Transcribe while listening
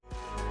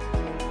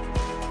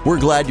We're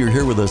glad you're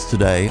here with us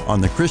today on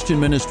the Christian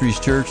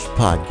Ministries Church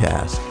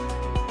podcast.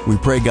 We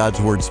pray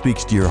God's Word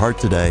speaks to your heart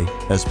today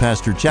as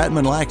Pastor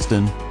Chapman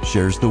Laxton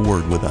shares the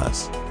Word with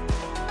us.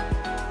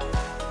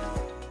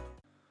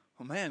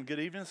 Well, man, good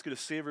evening. It's good to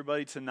see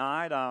everybody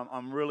tonight.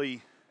 I'm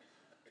really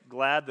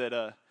glad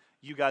that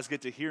you guys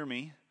get to hear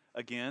me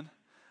again.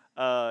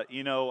 We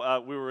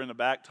were in the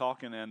back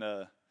talking and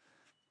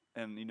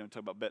talk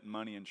about betting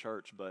money in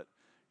church, but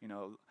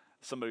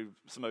somebody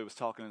was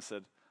talking and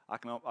said, I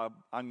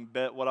can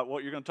bet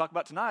what you're going to talk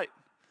about tonight.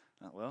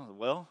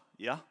 Well,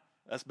 yeah,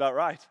 that's about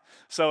right.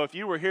 So if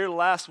you were here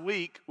last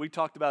week, we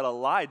talked about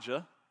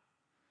Elijah,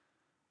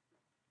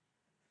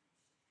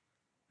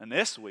 and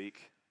this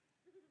week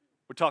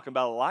we're talking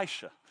about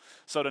Elisha.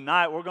 So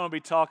tonight we're going to be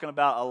talking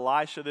about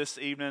Elisha this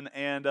evening,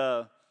 and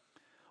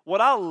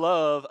what I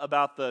love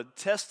about the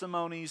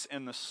testimonies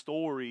and the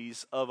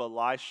stories of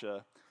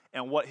Elisha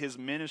and what his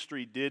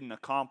ministry did and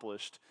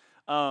accomplished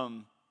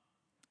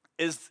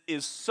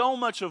is so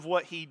much of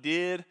what he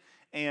did,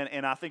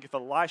 and I think if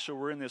Elisha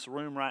were in this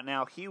room right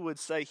now, he would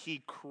say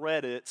he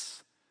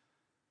credits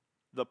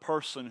the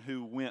person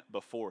who went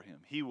before him.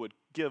 He would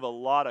give a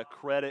lot of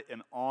credit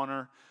and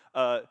honor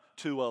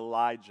to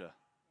Elijah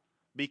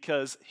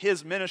because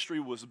his ministry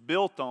was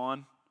built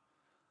on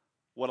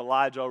what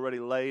Elijah already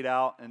laid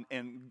out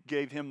and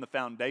gave him the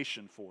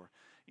foundation for.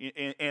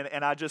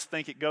 And I just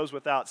think it goes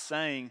without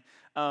saying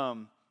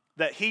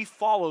that he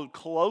followed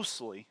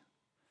closely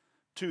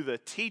to the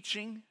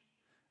teaching,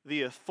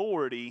 the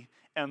authority,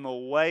 and the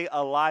way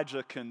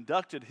Elijah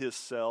conducted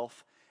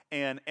himself,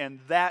 and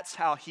that's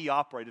how he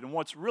operated. And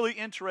what's really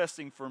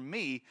interesting for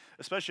me,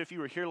 especially if you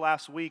were here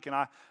last week and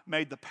I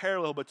made the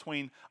parallel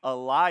between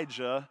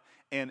Elijah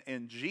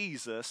and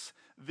Jesus,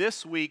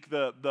 this week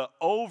the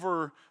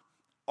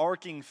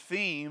overarching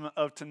theme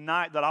of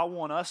tonight that I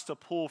want us to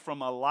pull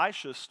from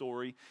Elisha's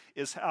story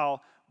is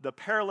how the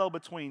parallel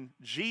between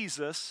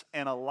Jesus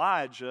and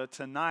Elijah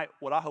tonight,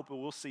 what I hope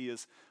we'll see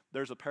is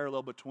there's a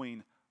parallel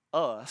between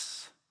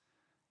us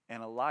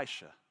and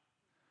Elisha.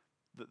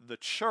 The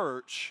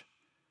church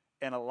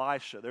and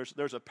Elisha.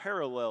 There's a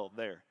parallel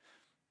there.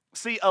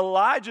 See,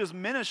 Elijah's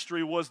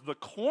ministry was the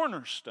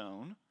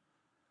cornerstone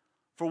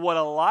for what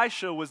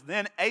Elisha was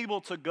then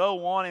able to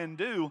go on and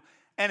do,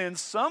 and in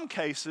some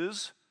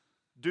cases,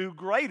 do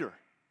greater.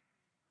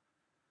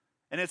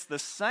 And it's the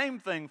same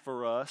thing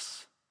for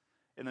us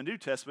in the New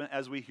Testament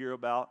as we hear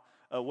about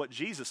what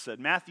Jesus said.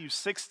 Matthew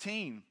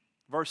 16,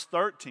 verse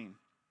 13.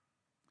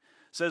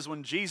 Says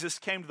when Jesus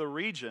came to the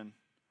region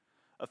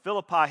of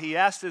Philippi, he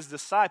asked his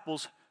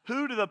disciples,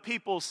 "Who do the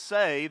people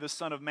say the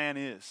Son of Man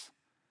is?"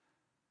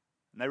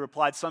 And they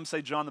replied, "Some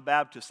say John the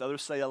Baptist,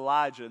 others say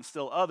Elijah, and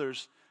still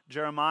others,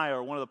 Jeremiah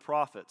or one of the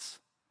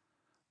prophets.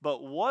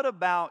 But what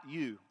about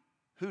you?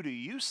 Who do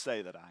you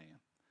say that I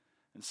am?"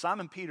 And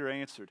Simon Peter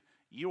answered,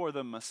 "You are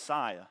the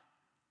Messiah,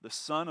 the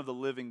Son of the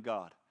living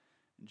God."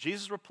 And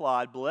Jesus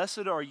replied,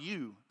 "Blessed are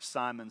you,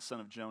 Simon, son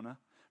of Jonah,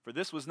 for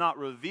this was not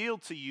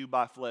revealed to you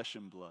by flesh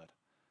and blood,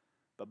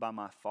 but by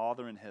my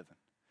Father in heaven.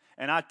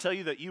 And I tell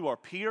you that you are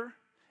Peter,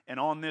 and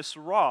on this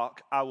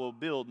rock I will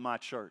build my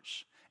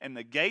church, and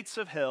the gates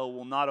of hell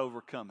will not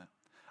overcome it.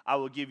 I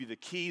will give you the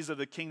keys of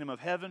the kingdom of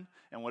heaven,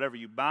 and whatever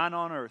you bind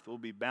on earth will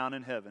be bound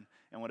in heaven,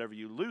 and whatever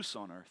you loose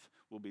on earth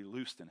will be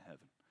loosed in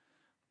heaven."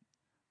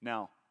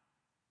 Now,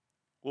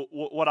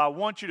 what I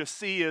want you to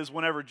see is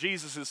whenever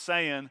Jesus is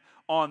saying,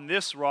 "On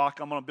this rock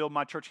I'm going to build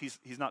my church,"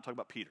 he's not talking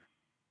about Peter.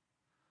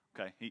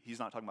 Okay, he's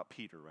not talking about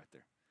Peter right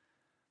there.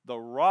 The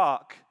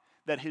rock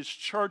that his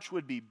church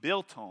would be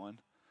built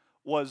on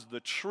was the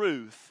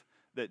truth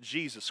that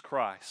Jesus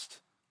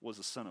Christ was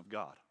the Son of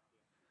God.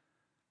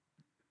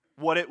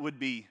 What it would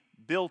be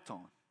built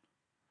on,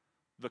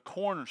 the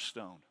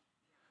cornerstone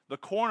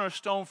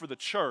for the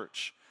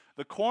church,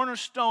 the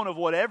cornerstone of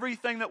what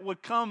everything that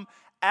would come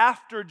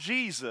after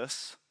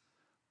Jesus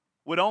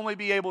would only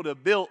be able to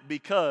build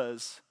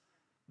because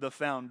the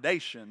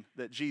foundation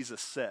that Jesus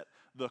set,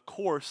 the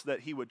course that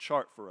he would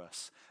chart for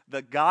us,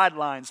 the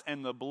guidelines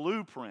and the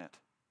blueprint.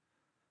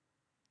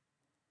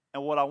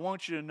 And what I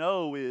want you to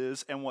know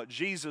is, and what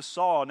Jesus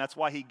saw, and that's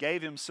why he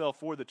gave himself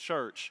for the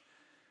church,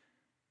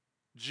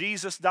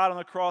 Jesus died on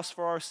the cross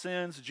for our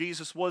sins.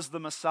 Jesus was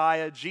the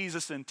Messiah.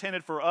 Jesus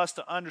intended for us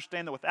to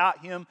understand that without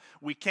him,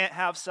 we can't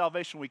have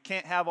salvation. We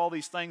can't have all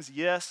these things,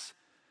 yes.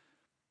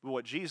 But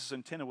what Jesus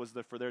intended was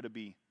for there to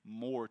be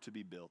more to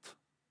be built.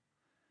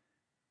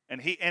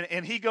 And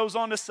he goes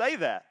on to say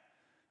that.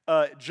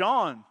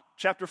 John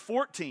chapter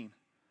 14,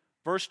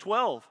 verse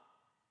 12.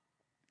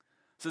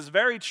 Says,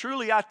 "Very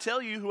truly I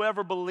tell you,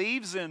 whoever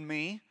believes in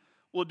me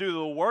will do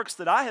the works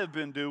that I have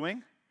been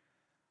doing.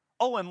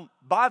 Oh, and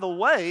by the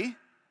way,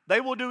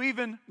 they will do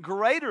even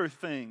greater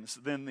things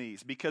than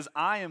these, because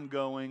I am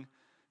going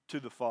to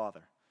the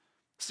Father."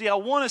 See, I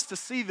want us to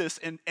see this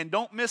and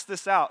don't miss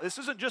this out. This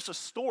isn't just a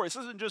story. This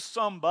isn't just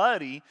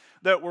somebody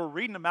that we're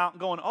reading about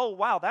and going, "Oh,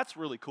 wow, that's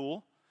really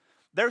cool."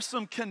 There's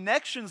some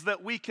connections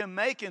that we can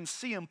make and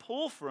see and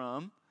pull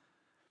from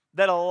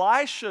that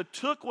Elisha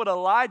took what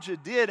Elijah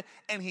did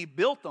and he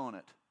built on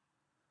it.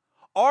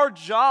 Our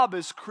job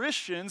as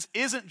Christians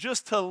isn't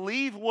just to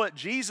leave what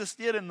Jesus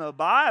did in the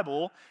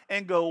Bible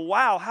and go,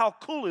 wow, how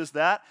cool is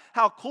that?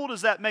 How cool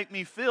does that make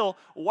me feel?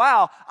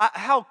 Wow,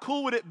 how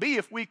cool would it be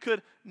if we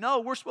could?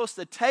 No, we're supposed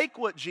to take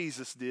what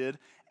Jesus did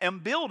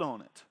and build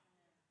on it.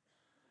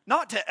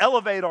 Not to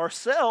elevate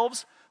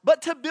ourselves,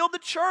 but to build the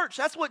church.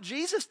 That's what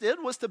Jesus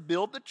did, was to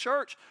build the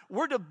church.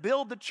 We're to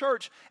build the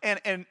church.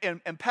 And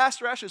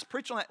Pastor Ash is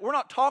preaching on that. We're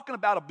not talking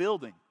about a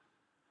building.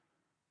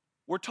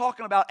 We're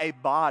talking about a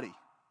body.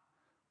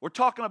 We're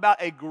talking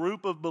about a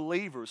group of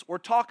believers. We're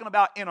talking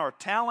about in our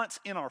talents,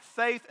 in our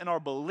faith, in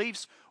our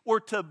beliefs. We're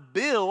to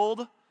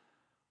build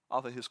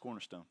off of His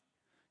cornerstone.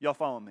 Y'all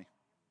follow me?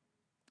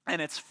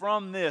 And it's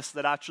from this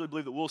that I truly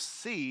believe that we'll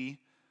see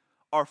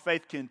our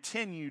faith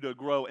continue to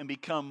grow and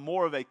become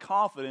more of a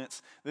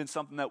confidence than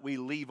something that we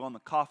leave on the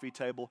coffee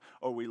table,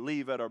 or we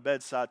leave at our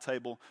bedside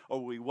table,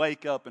 or we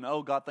wake up and,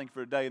 oh, God, thank you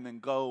for today, and then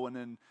go, and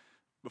then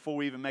before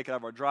we even make it out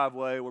of our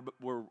driveway,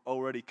 we're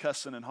already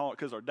cussing and hollering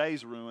because our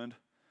day's ruined.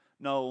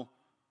 No,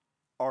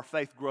 our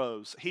faith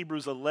grows.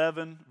 Hebrews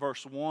 11,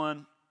 verse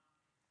 1.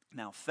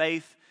 Now,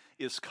 faith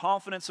is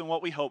confidence in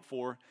what we hope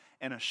for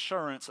and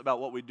assurance about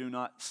what we do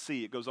not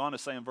see. It goes on to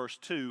say in verse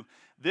 2,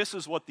 this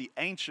is what the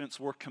ancients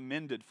were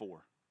commended for.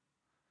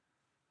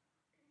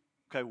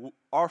 Okay,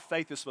 our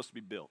faith is supposed to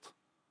be built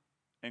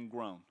and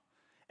grown.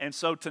 And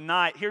so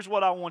tonight, here's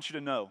what I want you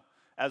to know.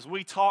 As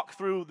we talk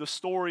through the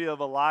story of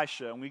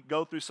Elisha and we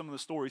go through some of the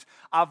stories,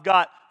 I've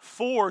got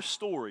 4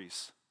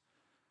 stories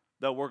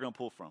that we're going to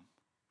pull from.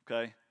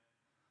 Okay?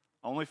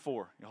 Only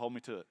 4. You hold me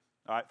to it.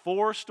 All right?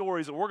 4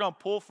 stories that we're going to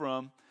pull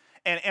from.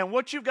 And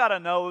what you've got to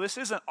know, this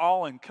isn't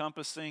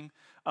all-encompassing.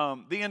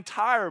 The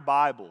entire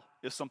Bible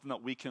is something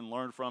that we can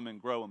learn from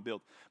and grow and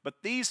build. But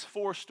these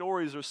 4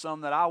 stories are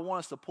some that I want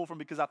us to pull from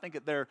because I think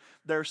that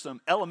there's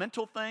some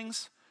elemental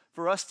things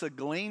for us to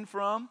glean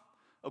from,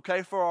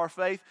 okay, for our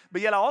faith.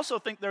 But yet I also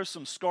think there's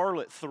some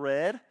scarlet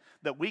thread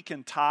that we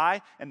can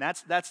tie, and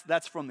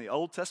that's from the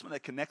Old Testament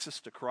that connects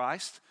us to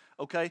Christ,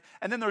 okay?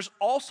 And then there's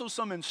also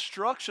some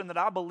instruction that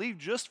I believe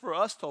just for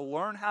us to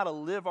learn how to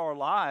live our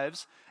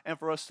lives and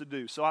for us to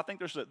do. So I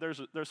think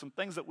there's some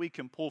things that we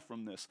can pull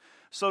from this.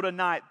 So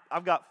tonight,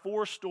 I've got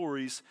 4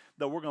 stories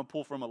that we're going to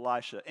pull from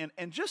Elisha.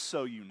 And just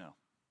so you know,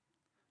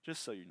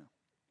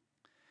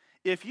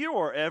 if you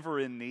are ever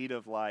in need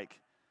of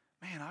like,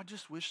 man, I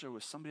just wish there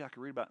was somebody I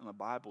could read about in the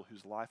Bible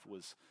whose life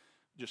was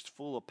just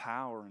full of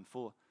power and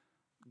full of,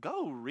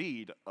 go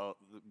read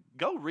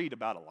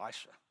about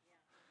Elisha.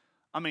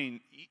 I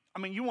mean,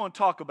 you want to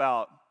talk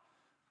about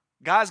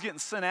guys getting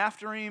sent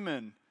after him,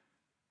 and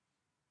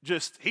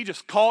he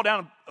just called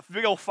down a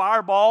big old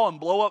fireball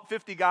and blow up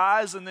 50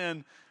 guys, and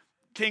then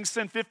king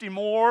send 50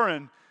 more,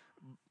 and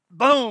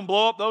boom,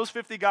 blow up those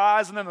 50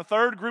 guys, and then the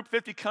third group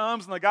 50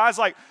 comes, and the guy's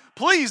like,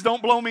 please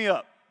don't blow me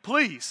up.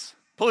 Please,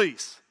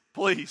 please,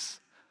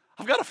 please.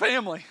 I've got a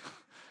family.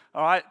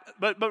 All right?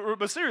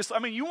 But seriously, I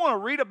mean, you want to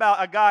read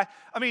about a guy,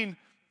 I mean,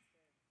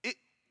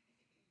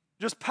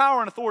 just power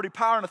and authority,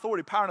 power and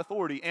authority, power and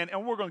authority. And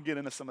we're going to get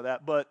into some of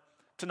that. But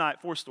tonight,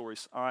 4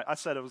 stories. All right, I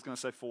said I was going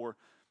to say 4.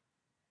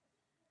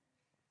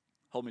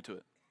 Hold me to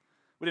it.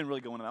 We didn't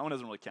really go into that. One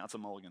doesn't really count. It's a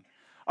mulligan.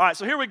 All right,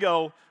 so here we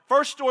go.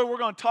 First story we're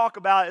going to talk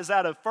about is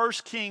out of 1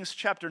 Kings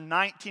chapter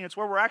 19. It's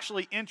where we're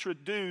actually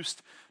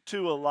introduced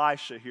to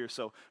Elisha here.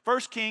 So 1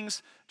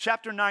 Kings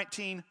chapter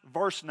 19,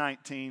 verse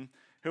 19.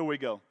 Here we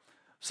go.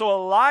 So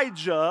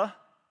Elijah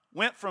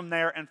went from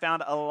there and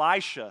found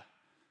Elisha,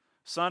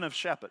 son of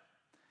Shaphat.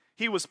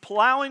 He was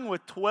plowing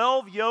with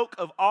 12 yoke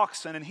of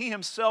oxen, and he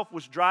himself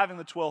was driving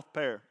the 12th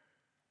pair.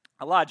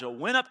 Elijah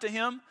went up to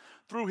him,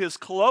 threw his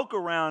cloak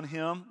around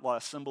him, a lot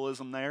of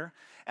symbolism there,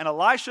 and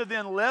Elisha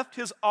then left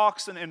his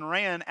oxen and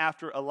ran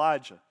after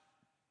Elijah.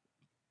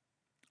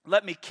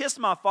 Let me kiss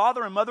my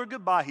father and mother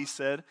goodbye, he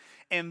said,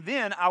 and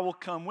then I will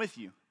come with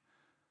you.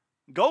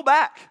 Go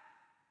back,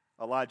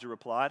 Elijah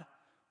replied.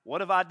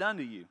 What have I done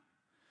to you?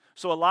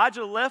 So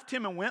Elijah left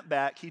him and went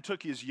back. He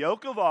took his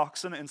yoke of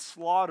oxen and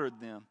slaughtered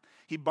them.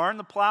 He burned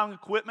the plowing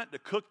equipment to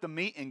cook the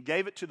meat and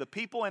gave it to the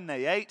people, and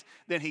they ate.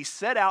 Then he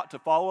set out to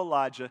follow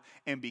Elijah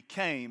and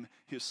became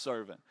his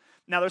servant.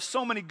 Now, there's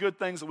so many good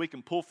things that we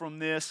can pull from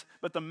this,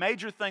 but the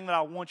major thing that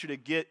I want you to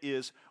get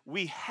is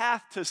we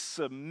have to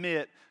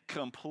submit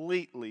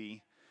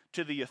completely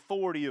to the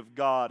authority of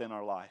God in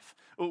our life.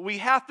 We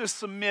have to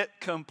submit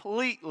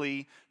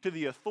completely to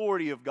the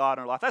authority of God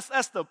in our life.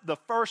 That's the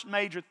first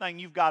major thing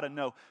you've got to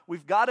know.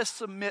 We've got to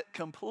submit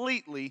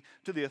completely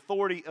to the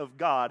authority of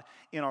God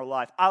in our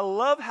life. I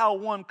love how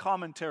one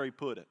commentary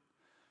put it.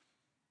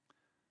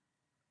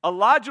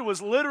 Elijah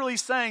was literally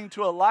saying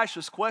to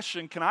Elisha's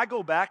question, can I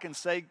go back and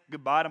say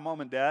goodbye to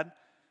mom and dad?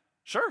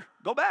 Sure,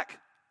 go back.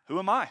 Who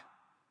am I?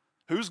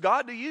 Who's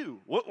God to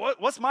you?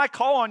 What's my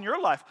call on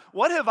your life?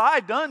 What have I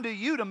done to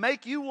you to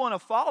make you want to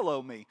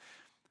follow me?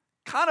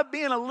 Kind of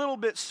being a little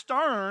bit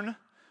stern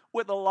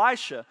with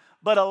Elisha.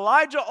 But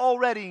Elijah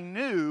already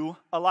knew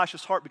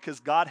Elisha's heart because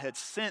God had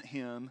sent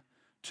him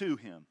to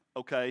him,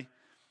 okay?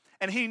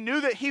 And he knew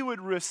that he would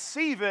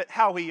receive it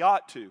how he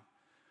ought to.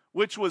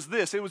 which was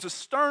this. It was a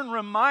stern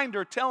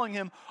reminder telling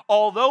him,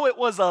 although it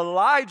was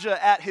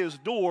Elijah at his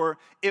door,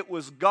 it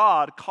was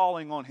God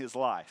calling on his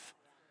life.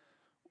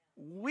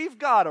 We've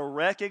got to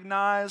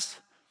recognize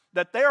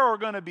that there are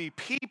going to be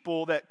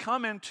people that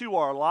come into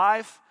our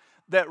life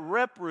that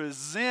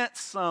represent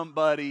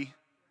somebody.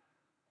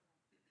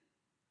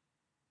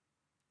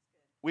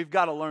 We've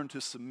got to learn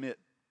to submit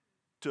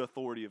to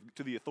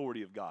the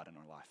authority of God in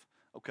our life,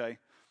 okay?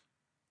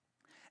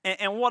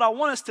 And what I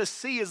want us to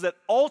see is that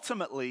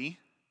ultimately,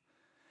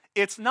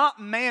 it's not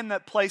man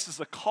that places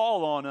a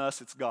call on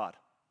us, it's God.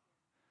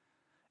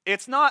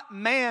 It's not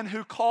man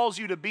who calls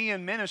you to be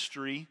in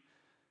ministry,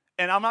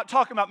 and I'm not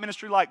talking about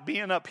ministry like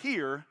being up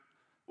here,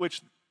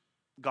 which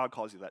God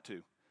calls you that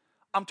too.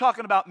 I'm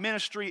talking about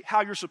ministry,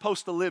 how you're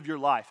supposed to live your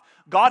life.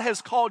 God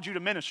has called you to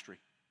ministry.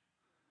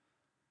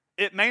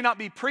 It may not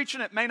be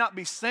preaching, it may not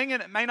be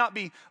singing, it may not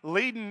be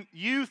leading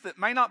youth, it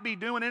may not be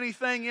doing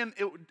anything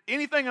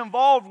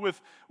involved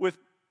with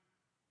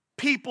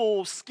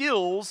people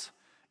skills.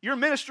 Your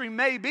ministry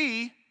may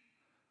be,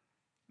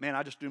 man,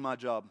 I just do my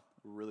job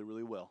really,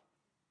 really well.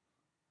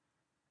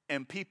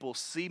 And people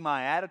see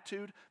my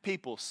attitude,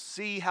 people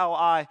see how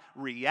I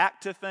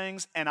react to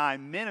things, and I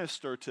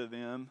minister to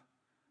them.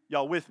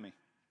 Y'all with me?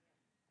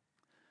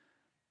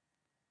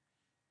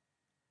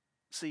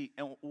 See,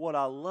 and what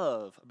I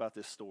love about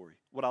this story,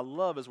 what I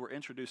love is we're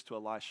introduced to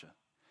Elisha.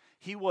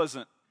 He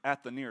wasn't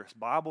at the nearest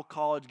Bible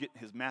college getting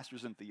his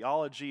master's in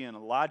theology, and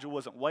Elijah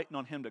wasn't waiting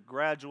on him to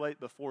graduate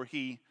before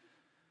he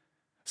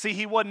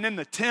wasn't in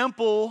the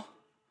temple.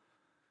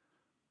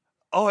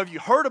 Oh, have you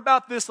heard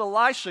about this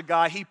Elisha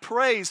guy? He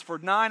prays for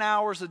 9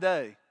 hours a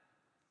day.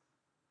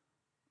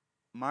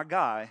 My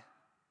guy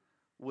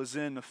was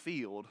in the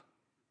field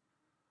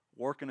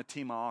working a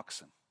team of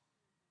oxen,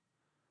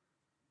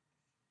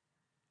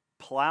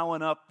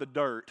 plowing up the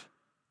dirt.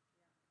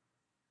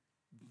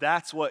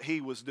 That's what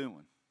he was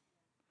doing.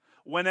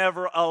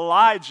 Whenever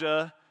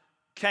Elijah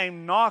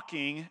came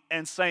knocking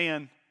and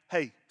saying,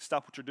 hey,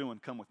 stop what you're doing,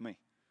 come with me.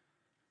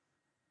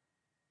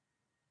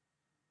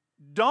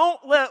 Don't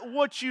let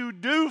what you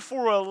do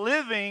for a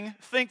living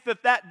think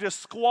that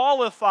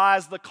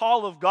disqualifies the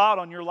call of God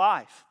on your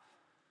life.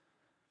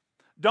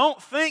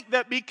 Don't think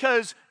that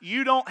because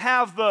you don't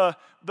have the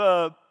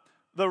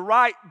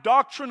right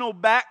doctrinal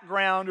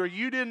background, or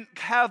you didn't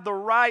have the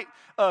right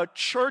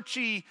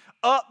churchy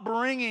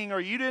upbringing, or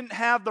you didn't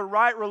have the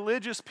right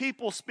religious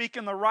people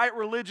speaking the right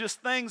religious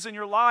things in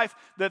your life,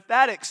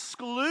 that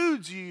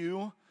excludes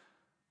you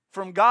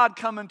from God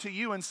coming to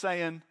you and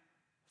saying,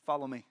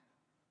 follow me.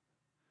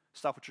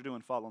 Stop what you're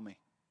doing, follow me.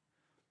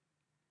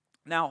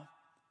 Now,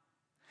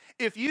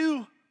 if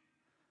you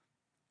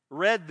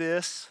read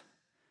this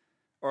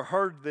or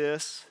heard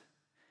this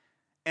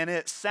and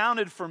it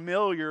sounded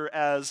familiar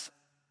as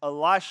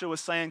Elisha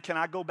was saying, can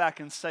I go back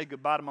and say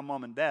goodbye to my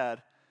mom and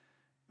dad?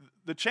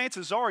 The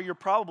chances are you're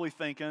probably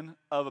thinking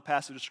of a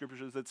passage of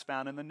Scripture that's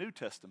found in the New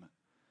Testament.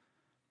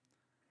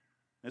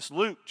 It's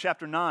Luke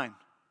chapter 9,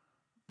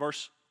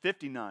 verse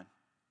 59.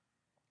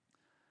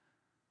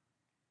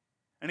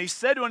 And he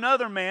said to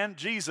another man,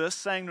 Jesus,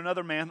 saying to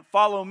another man,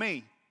 follow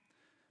me.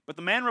 But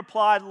the man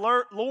replied,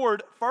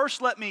 Lord,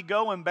 first let me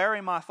go and bury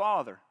my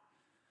father.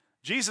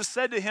 Jesus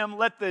said to him,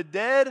 let the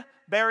dead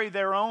bury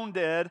their own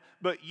dead,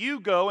 but you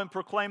go and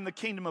proclaim the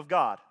kingdom of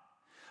God.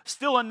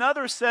 Still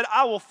another said,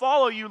 I will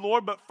follow you,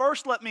 Lord, but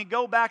first let me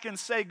go back and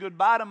say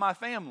goodbye to my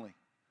family.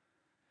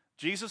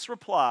 Jesus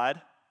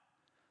replied,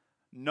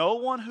 no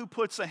one who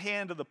puts a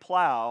hand to the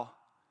plow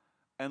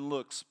and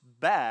looks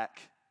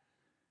back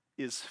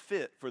is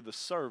fit for the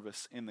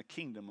service in the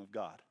kingdom of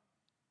God.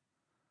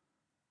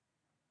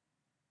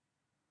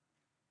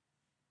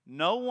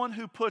 No one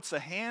who puts a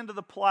hand to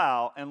the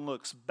plow and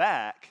looks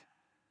back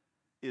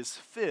is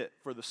fit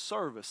for the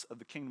service of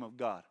the kingdom of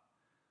God.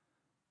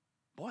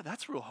 Boy,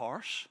 that's real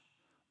harsh.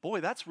 Boy,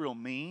 that's real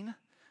mean.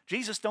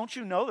 Jesus, don't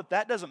you know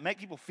that doesn't make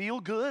people feel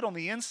good on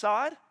the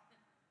inside?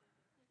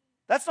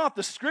 That's not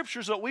the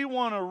scriptures that we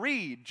want to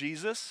read,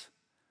 Jesus.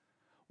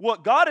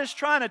 What God is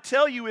trying to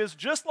tell you is,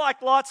 just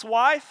like Lot's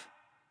wife,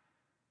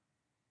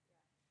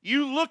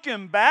 you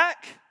looking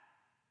back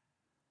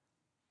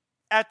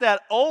at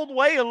that old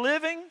way of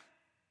living,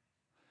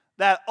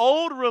 that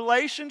old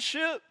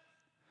relationship,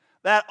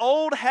 that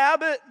old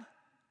habit,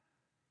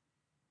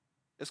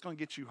 it's going to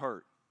get you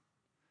hurt.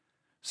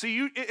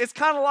 See, it's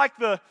kind of like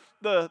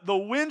the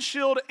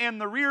windshield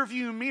and the rear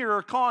view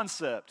mirror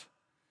concept.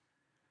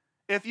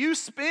 If you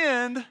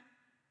spend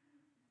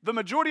the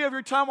majority of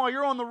your time while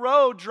you're on the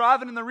road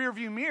driving in the rear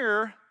view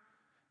mirror,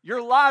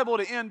 you're liable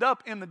to end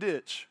up in the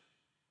ditch.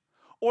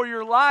 Or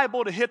you're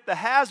liable to hit the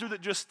hazard that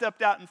just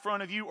stepped out in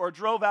front of you or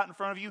drove out in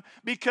front of you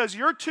because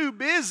you're too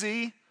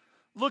busy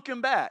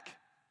looking back.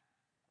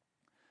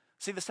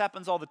 See, this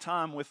happens all the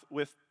time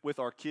with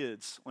our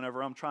kids.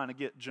 Whenever I'm trying to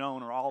get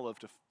Joan or Olive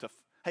to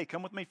hey,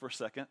 come with me for a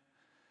second.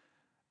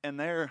 And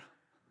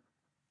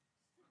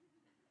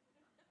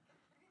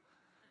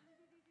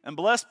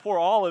bless poor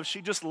Olive,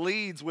 she just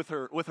leads with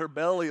her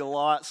belly a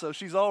lot, so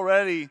she's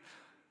already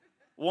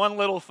one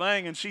little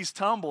thing and she's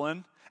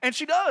tumbling. And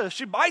she does.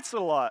 She bites it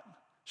a lot.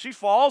 She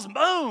falls,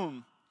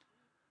 boom.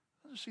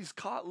 She's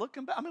caught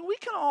looking back. I mean, we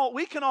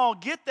can all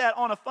get that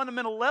on a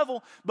fundamental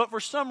level, but for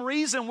some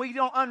reason we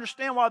don't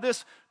understand why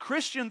this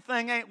Christian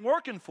thing ain't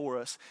working for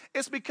us.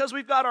 It's because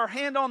we've got our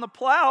hand on the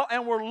plow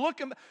and we're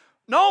looking.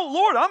 No,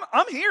 Lord,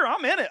 I'm here.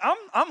 I'm in it.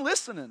 I'm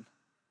listening.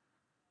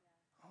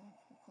 Oh,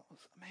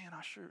 man,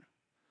 I sure.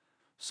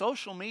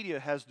 Social media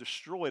has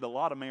destroyed a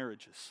lot of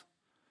marriages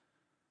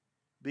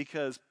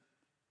because,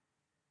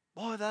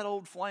 boy, that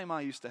old flame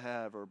I used to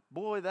have, or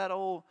boy,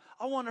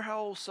 I wonder how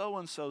old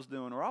so-and-so's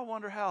doing, or I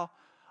wonder how,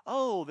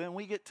 then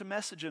we get to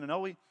messaging, and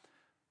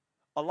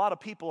a lot of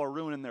people are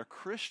ruining their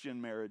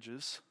Christian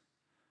marriages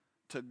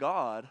to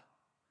God,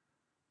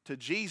 to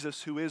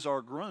Jesus, who is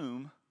our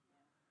groom,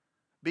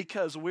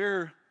 because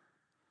we're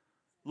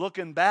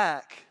looking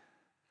back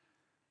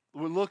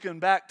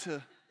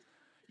to,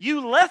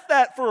 you left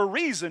that for a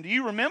reason. Do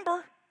you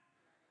remember?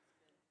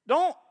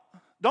 Don't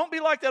be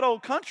like that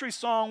old country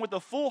song with a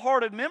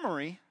full-hearted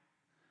memory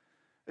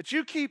that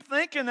you keep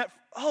thinking that,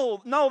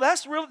 no,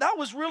 that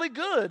was really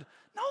good.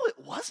 No, it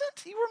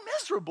wasn't. You were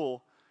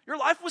miserable. Your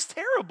life was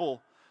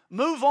terrible.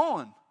 Move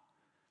on.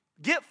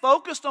 Get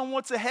focused on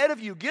what's ahead of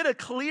you. Get a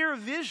clear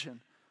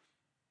vision.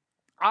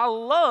 I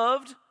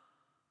loved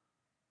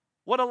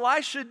what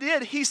Elisha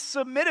did. He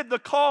submitted. The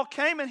call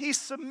came and he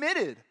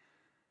submitted.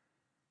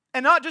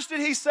 And not just did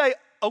he say,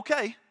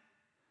 okay.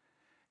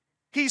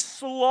 He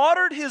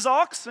slaughtered his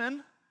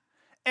oxen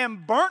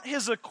and burnt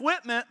his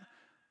equipment.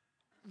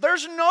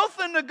 There's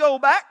nothing to go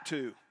back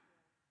to.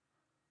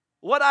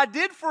 What I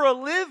did for a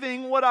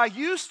living, what I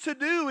used to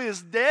do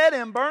is dead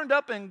and burned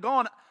up and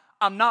gone.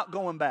 I'm not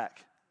going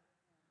back.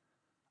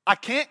 I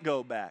can't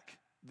go back.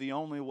 The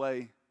only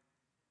way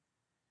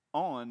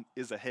on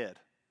is ahead.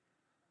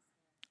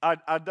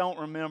 I don't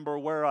remember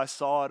where I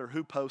saw it or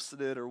who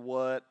posted it or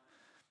what.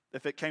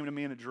 If it came to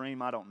me in a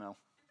dream, I don't know.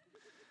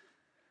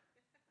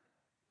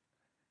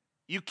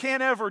 You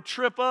can't ever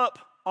trip up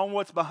on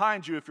what's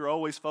behind you if you're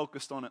always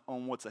focused on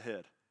what's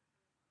ahead.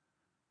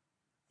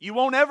 You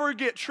won't ever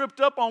get tripped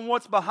up on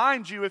what's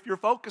behind you if your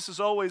focus is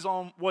always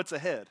on what's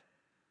ahead.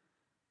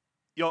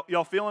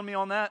 Y'all feeling me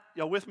on that?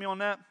 Y'all with me on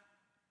that?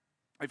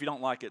 If you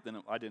don't like it, then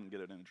I didn't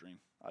get it in a dream.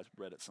 I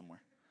read it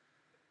somewhere.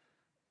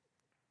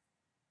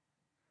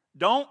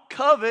 Don't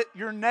covet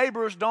your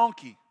neighbor's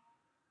donkey.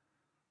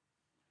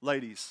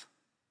 Ladies,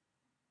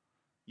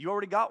 you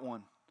already got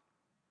one.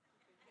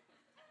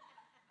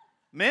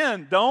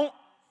 Men, don't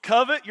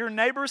covet your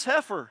neighbor's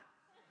heifer.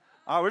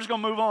 All right, we're just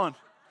going to move on.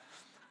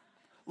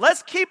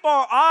 Let's keep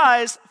our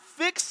eyes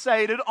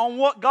fixated on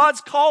what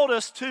God's called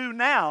us to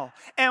now.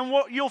 And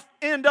what you'll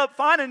end up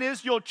finding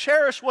is you'll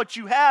cherish what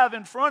you have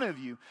in front of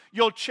you.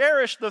 You'll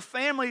cherish the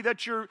family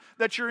that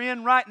you're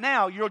in right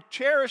now. You'll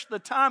cherish the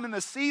time and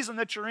the season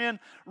that you're in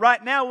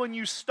right now when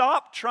you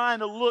stop trying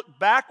to look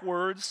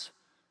backwards.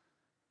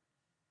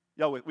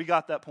 We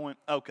got that point?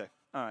 Okay,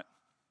 all right.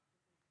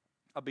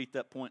 I beat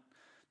that point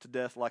to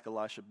death like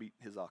Elisha beat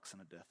his oxen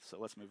to death. So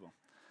let's move on.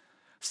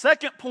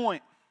 Second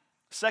point,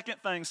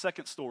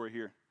 second story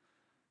here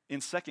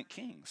in 2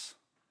 Kings.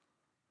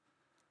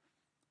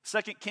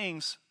 2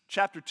 Kings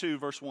chapter 2,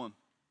 verse 1.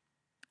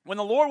 When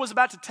the Lord was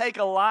about to take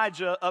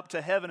Elijah up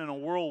to heaven in a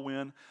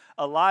whirlwind,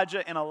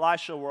 Elijah and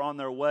Elisha were on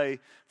their way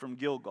from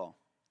Gilgal.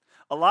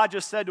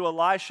 Elijah said to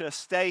Elisha,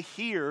 "Stay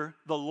here,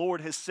 the Lord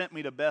has sent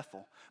me to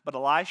Bethel." But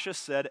Elisha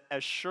said,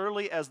 "As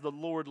surely as the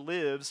Lord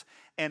lives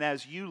and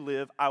as you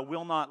live, I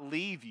will not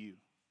leave you."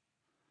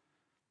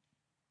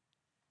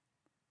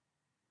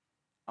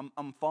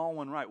 I'm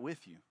following right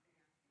with you.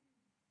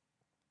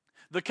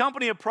 The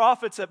company of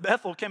prophets at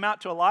Bethel came out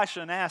to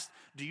Elisha and asked,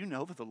 "Do you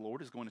know that the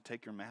Lord is going to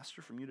take your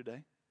master from you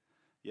today?"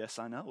 "Yes,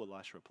 I know,"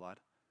 Elisha replied.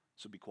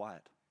 "So be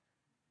quiet."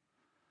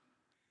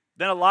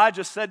 Then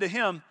Elijah said to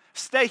him,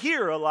 "Stay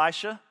here,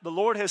 Elisha. The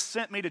Lord has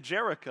sent me to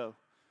Jericho."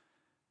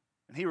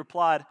 And he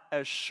replied,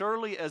 "As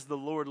surely as the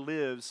Lord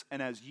lives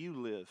and as you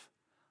live,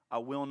 I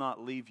will not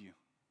leave you."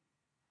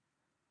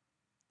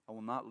 I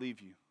will not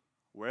leave you.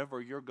 Wherever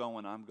you're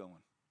going, I'm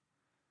going.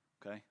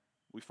 Okay?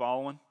 We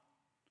following?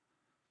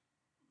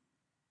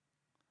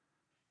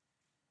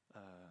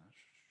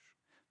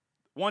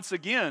 Once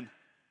again,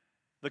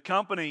 the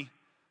company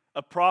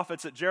of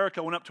prophets at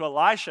Jericho went up to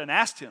Elisha and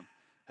asked him,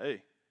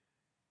 "Hey,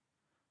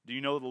 do you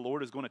know the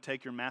Lord is going to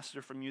take your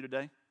master from you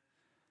today?"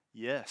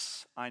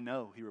 "Yes, I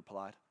know," he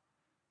replied.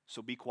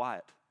 "So be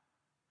quiet."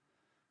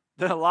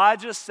 Then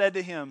Elijah said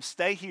to him,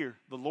 "Stay here.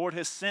 The Lord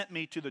has sent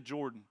me to the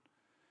Jordan."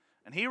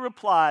 And he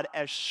replied,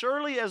 "As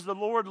surely as the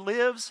Lord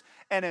lives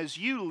and as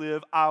you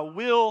live, I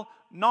will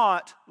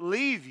not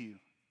leave you."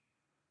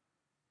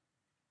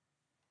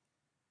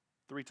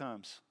 3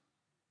 times.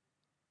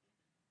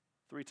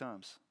 3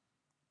 times.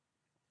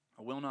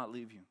 I will not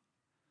leave you.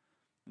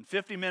 And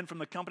 50 men from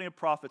the company of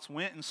prophets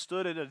went and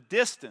stood at a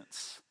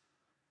distance,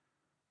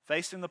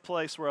 facing the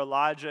place where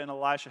Elijah and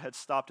Elisha had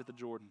stopped at the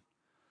Jordan.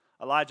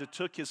 Elijah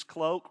took his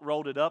cloak,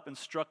 rolled it up, and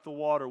struck the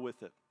water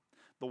with it.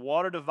 The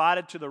water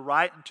divided to the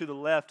right and to the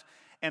left,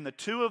 and the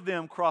two of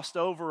them crossed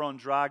over on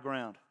dry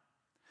ground.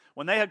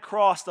 When they had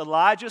crossed,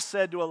 Elijah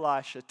said to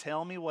Elisha,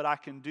 "Tell me what I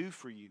can do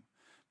for you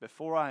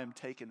before I am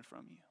taken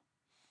from you."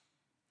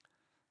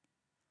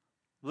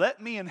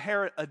 "Let me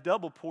inherit a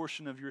double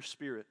portion of your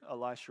spirit,"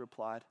 Elisha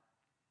replied.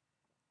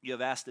 "You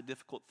have asked a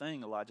difficult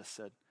thing," Elijah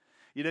said.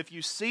 "Yet if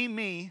you see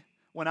me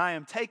when I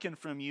am taken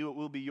from you, it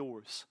will be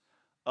yours.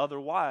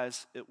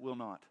 Otherwise, it will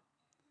not."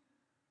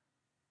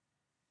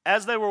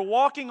 As they were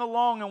walking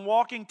along and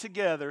walking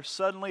together,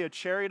 suddenly a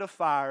chariot of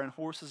fire and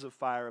horses of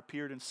fire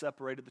appeared and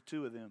separated the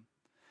two of them.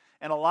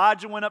 And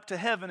Elijah went up to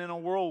heaven in a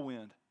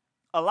whirlwind.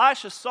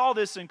 Elisha saw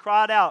this and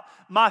cried out,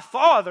 my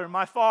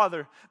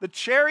father, the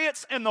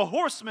chariots and the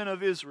horsemen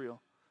of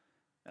Israel."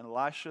 And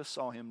Elisha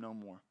saw him no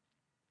more.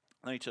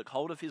 Then he took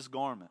hold of his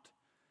garment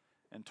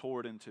and tore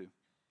it in two.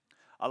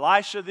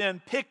 Elisha then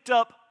picked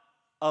up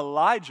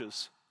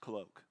Elijah's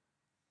cloak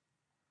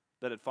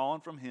that had fallen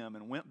from him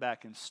and went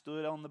back and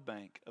stood on the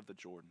bank of the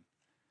Jordan.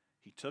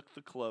 He took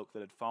the cloak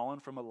that had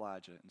fallen from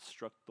Elijah and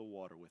struck the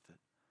water with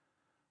it.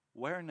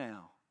 "Where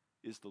now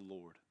is the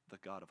Lord, the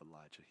God of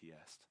Elijah?" he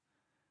asked.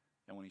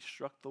 And when he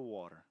struck the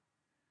water,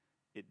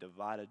 it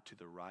divided to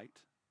the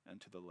right and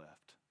to the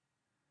left,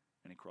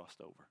 and he crossed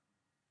over.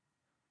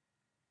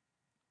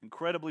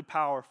 Incredibly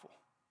powerful.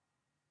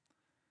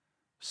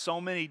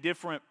 So many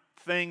different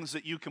things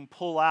that you can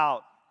pull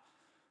out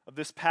of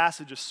this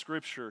passage of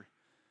Scripture,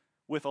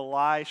 with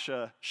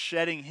Elisha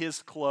shedding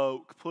his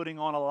cloak, putting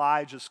on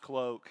Elijah's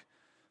cloak.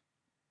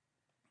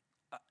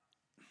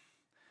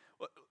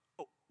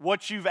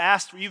 What you've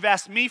asked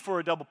me for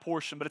a double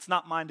portion, but it's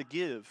not mine to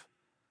give.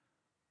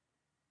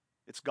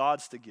 It's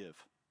God's to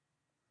give.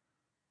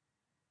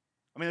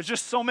 I mean, there's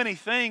just so many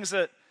things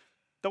that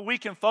we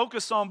can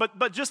focus on,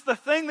 but just the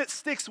thing that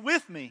sticks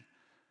with me,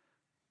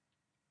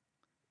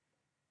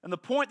 and the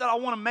point that I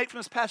want to make from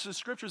this passage of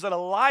Scripture, is that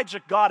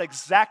Elijah got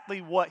exactly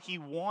what he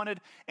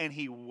wanted and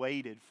he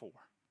waited for.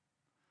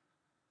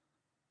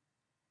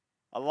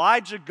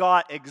 Elijah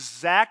got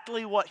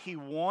exactly what he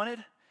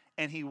wanted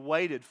and he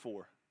waited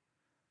for.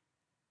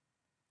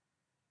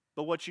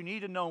 But what you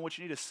need to know and what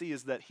you need to see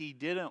is that he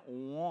didn't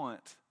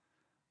want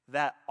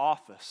that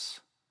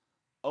office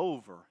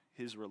over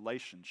his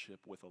relationship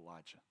with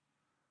Elijah.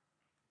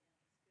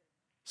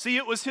 See,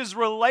 it was his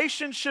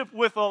relationship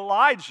with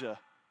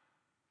Elijah.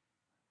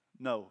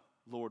 "No,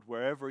 Lord,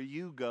 wherever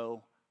you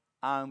go,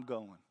 I'm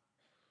going."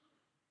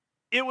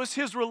 It was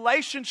his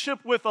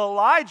relationship with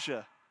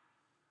Elijah.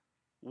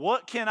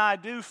 "What can I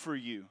do for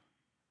you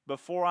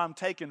before I'm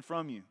taken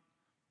from you?"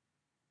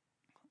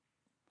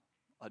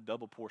 A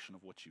double portion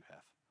of what you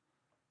have.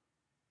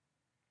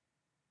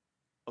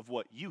 Of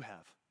what you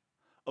have.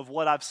 Of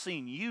what I've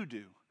seen you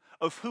do.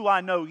 Of who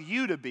I know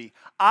you to be.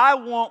 I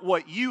want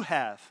what you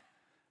have,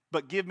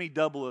 but give me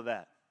double of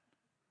that.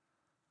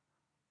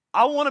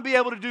 I want to be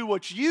able to do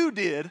what you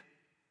did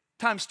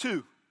times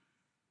two.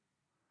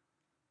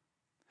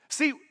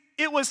 See,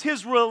 it was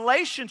his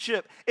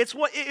relationship. It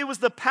was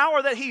the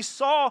power that he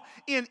saw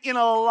in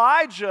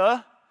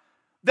Elijah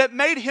that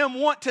made him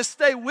want to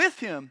stay with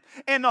him.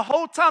 And the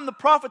whole time the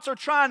prophets are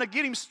trying to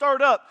get him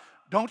stirred up.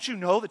 "Don't you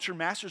know that your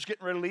master's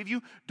getting ready to leave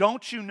you?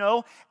 Don't you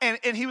know?"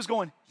 And he was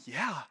going,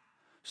 "Yeah,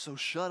 so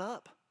shut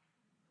up.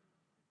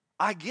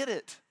 I get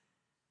it.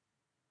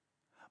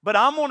 But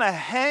I'm going to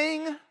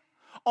hang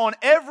on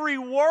every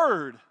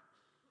word.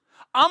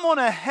 I'm going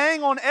to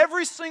hang on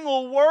every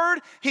single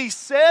word he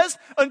says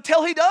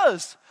until he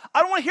does.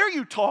 I don't want to hear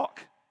you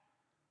talk."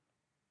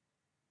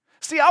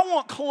 See, I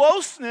want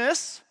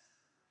closeness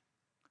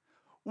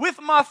with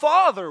my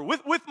father,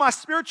 with my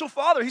spiritual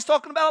father. He's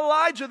talking about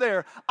Elijah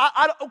there.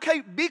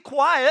 Okay, be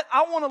quiet.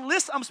 I want to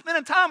listen. I'm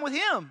spending time with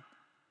him.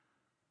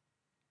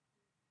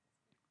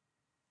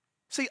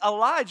 See,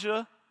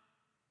 Elijah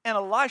and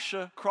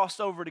Elisha crossed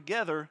over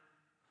together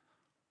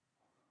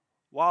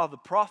while the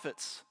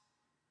prophets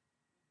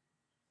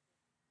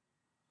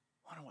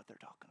wonder what they're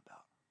talking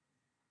about.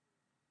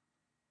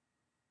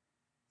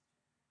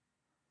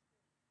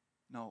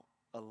 No,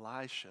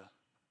 Elisha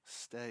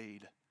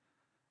stayed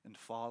and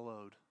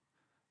followed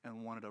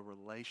and wanted a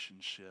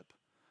relationship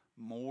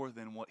more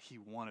than what he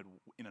wanted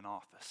in an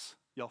office.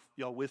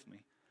 Y'all with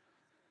me?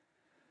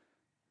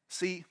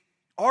 See,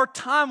 our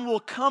time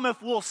will come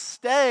if we'll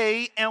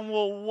stay and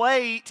we'll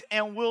wait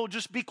and we'll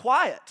just be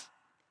quiet.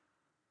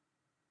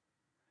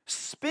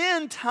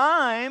 Spend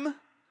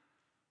time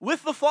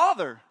with the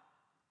Father.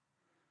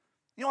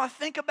 You know, I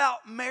think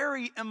about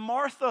Mary and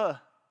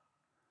Martha.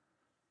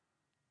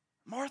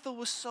 Martha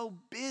was so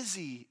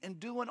busy and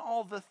doing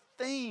all the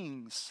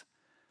things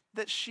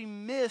that she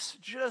missed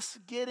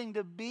just getting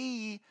to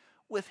be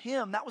with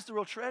him. That was the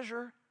real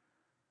treasure.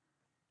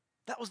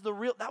 That was the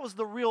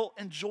real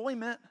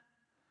enjoyment.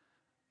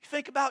 You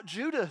think about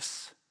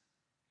Judas.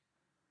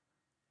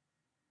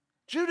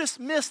 Judas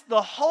missed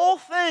the whole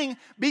thing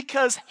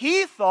because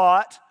he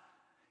thought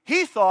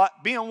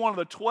being one of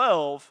the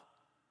 12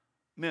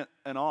 meant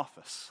an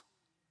office.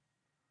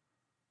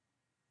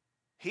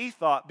 He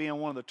thought being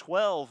one of the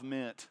 12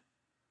 meant,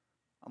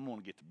 I'm going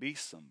to get to be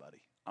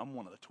somebody. I'm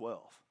one of the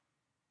 12.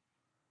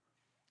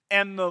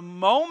 And the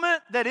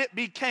moment that it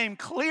became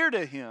clear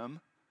to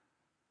him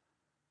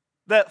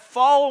that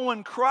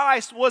following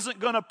Christ wasn't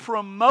going to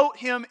promote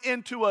him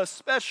into a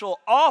special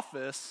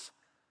office,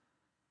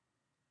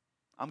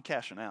 I'm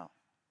cashing out.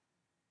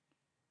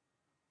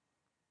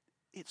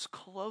 It's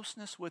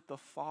closeness with the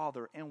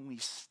Father, and we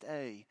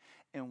stay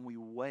and we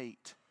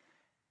wait,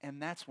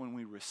 and that's when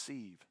we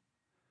receive.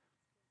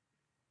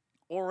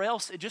 Or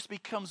else it just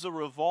becomes a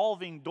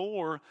revolving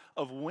door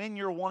of when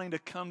you're wanting to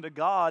come to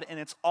God, and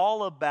it's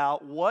all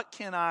about what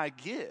can I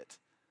get,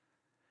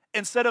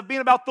 instead of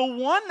being about the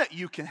one that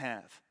you can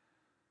have.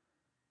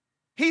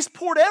 He's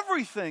poured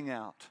everything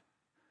out.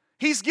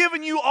 He's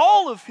given you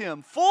all of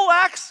Him, full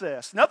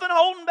access, nothing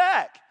holding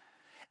back.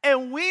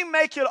 And we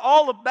make it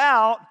all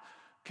about,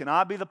 can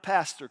I be the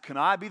pastor? Can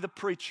I be the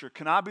preacher?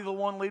 Can I be the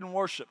one leading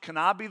worship? Can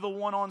I be the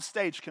one on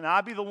stage? Can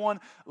I be the one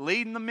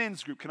leading the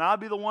men's group? Can I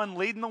be the one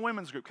leading the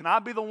women's group? Can I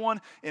be the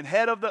one in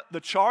head of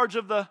the charge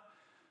of the...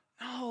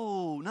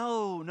 No.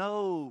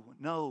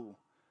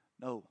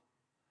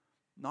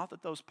 Not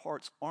that those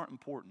parts aren't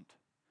important.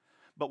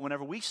 But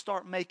whenever we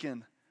start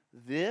making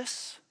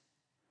this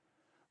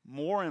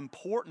more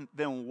important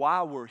than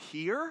why we're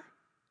here,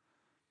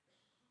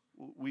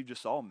 we've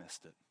just all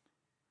missed it.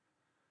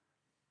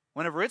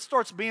 Whenever it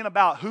starts being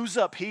about who's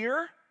up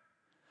here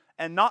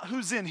and not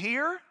who's in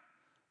here,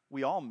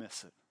 we all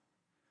miss it.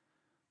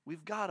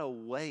 We've got to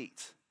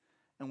wait,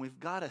 and we've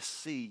got to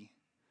see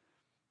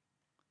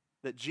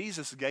that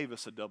Jesus gave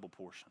us a double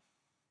portion.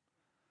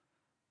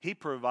 He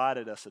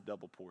provided us a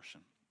double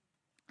portion.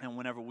 And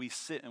whenever we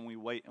sit and we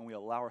wait and we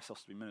allow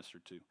ourselves to be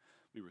ministered to,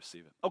 we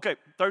receive it. Okay,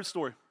 third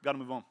story. Got to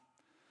move on.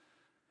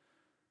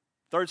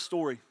 Third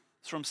story.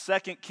 It's from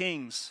 2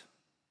 Kings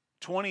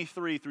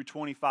 23 through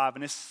 25.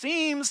 And it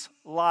seems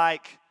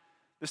like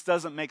this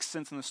doesn't make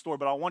sense in the story,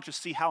 but I want you to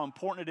see how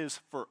important it is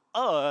for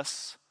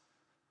us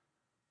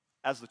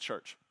as the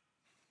church.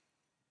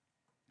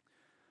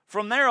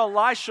 From there,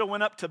 Elisha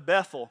went up to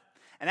Bethel.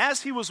 And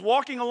as he was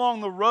walking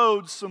along the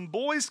road, some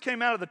boys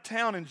came out of the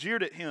town and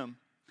jeered at him.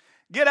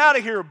 "Get out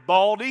of here,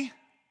 Baldy."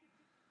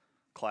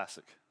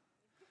 Classic.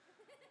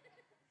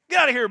 "Get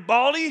out of here,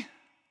 Baldy.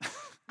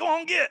 Go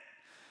on, get."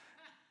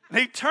 And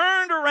he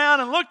turned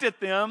around and looked at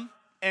them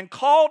and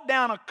called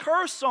down a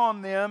curse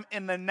on them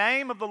in the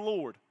name of the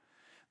Lord.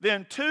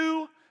 Then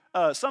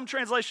some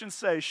translations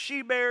say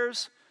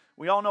she-bears.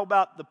 We all know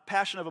about the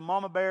passion of a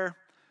mama bear.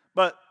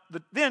 But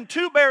then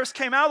 2 bears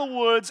came out of the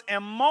woods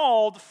and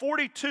mauled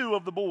 42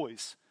 of the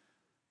boys.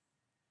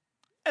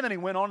 And then he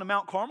went on to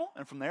Mount Carmel,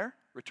 and from there,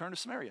 returned to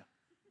Samaria.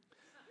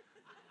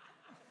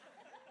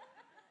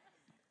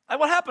 Hey,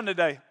 what happened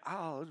today?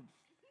 Oh, it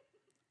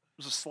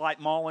was a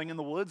slight mauling in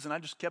the woods, and I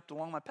just kept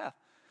along my path.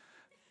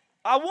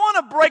 I want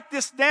to break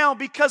this down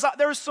because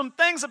there's some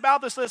things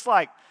about this that's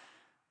like,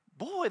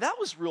 boy, that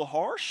was real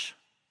harsh.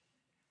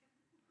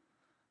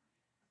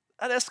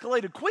 That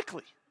escalated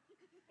quickly.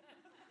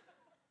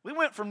 We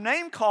went from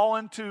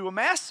name-calling to a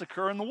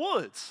massacre in the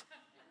woods.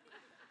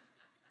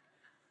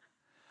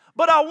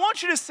 But I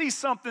want you to see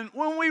something.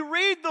 When we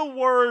read the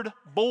word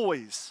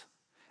boys,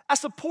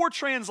 that's a poor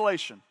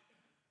translation.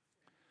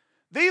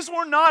 These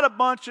were not a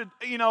bunch of,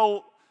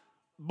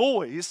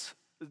 boys,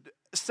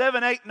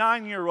 7, 8,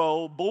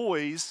 9-year-old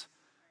boys.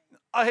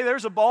 Oh, hey,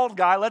 there's a bald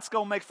guy. Let's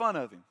go make fun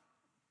of him.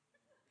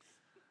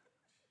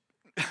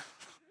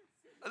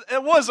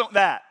 It wasn't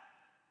that.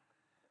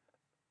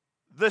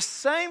 The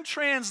same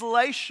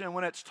translation,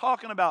 when it's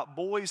talking about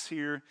boys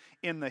here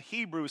in the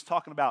Hebrew, is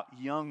talking about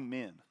young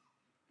men.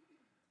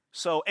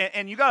 So,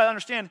 and you got to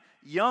understand,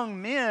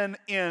 young men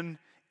in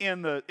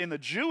the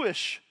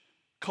Jewish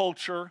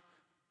culture,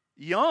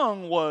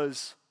 young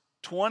was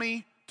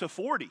 20 to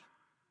 40.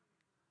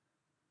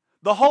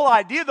 The whole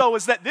idea, though,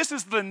 is that this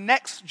is the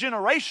next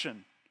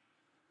generation.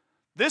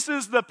 This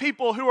is the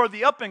people who are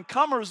the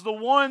up-and-comers, the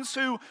ones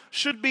who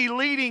should be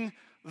leading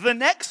the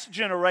next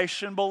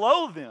generation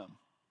below them.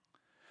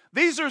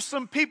 These are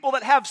some people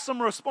that have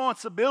some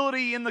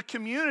responsibility in the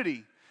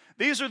community.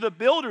 These are the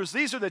builders.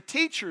 These are the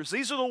teachers.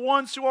 These are the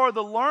ones who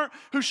are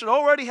who should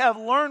already have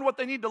learned what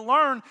they need to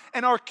learn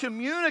and are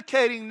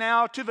communicating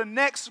now to the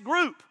next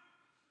group.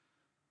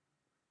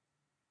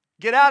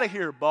 Get out of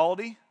here,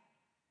 Baldy.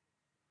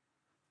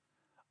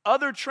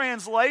 Other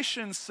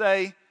translations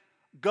say,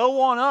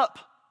 go on up,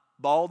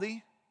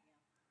 Baldy.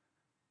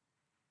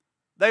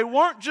 They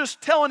weren't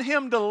just telling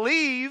him to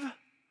leave.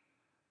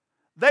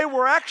 They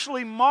were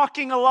actually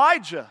mocking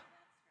Elijah.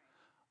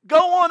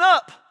 Go on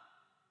up.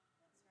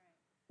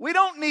 We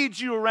don't need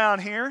you around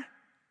here.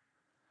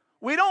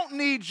 We don't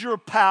need your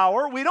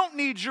power. We don't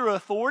need your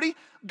authority.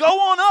 Go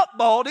on up,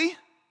 Baldy.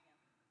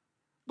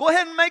 Go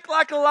ahead and make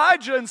like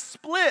Elijah and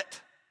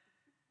split.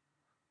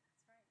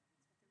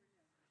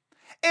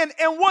 And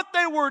what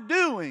they were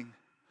doing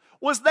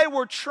was they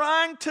were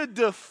trying to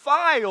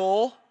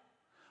defile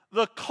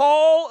the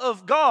call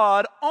of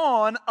God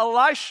on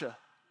Elisha.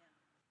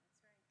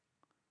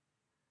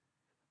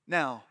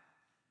 Now,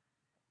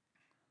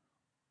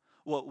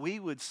 what we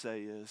would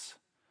say is,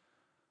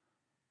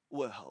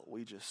 well,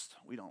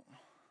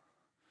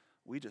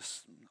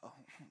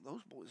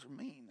 those boys are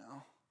mean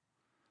now.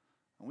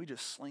 And we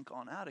just slink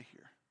on out of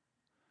here.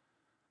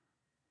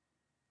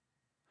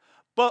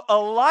 But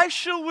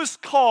Elisha was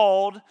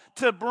called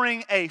to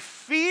bring a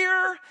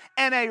fear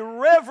and a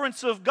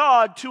reverence of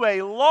God to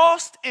a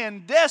lost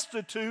and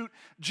destitute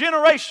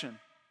generation.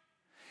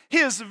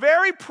 His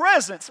very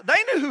presence,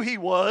 they knew who he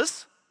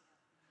was.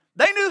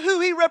 They knew who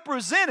he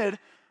represented.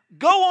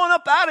 Go on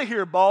up out of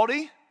here,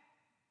 Baldy.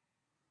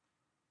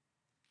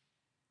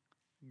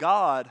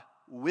 God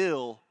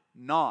will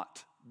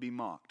not be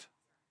mocked.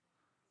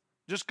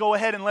 Just go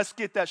ahead and let's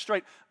get that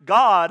straight.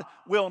 God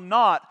will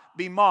not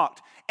be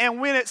mocked.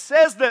 And when it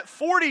says that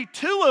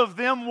 42 of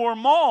them were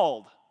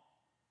mauled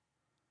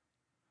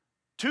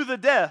to the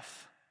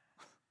death,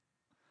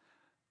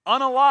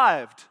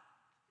 unalived,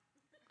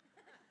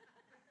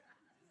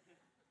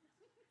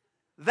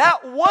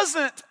 that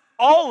wasn't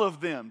all of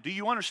them. Do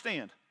you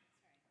understand?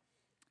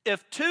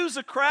 If two's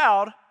a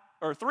crowd,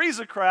 or three's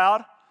a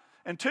crowd,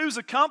 and two's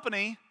a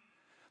company,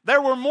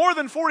 there were more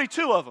than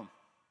 42 of them.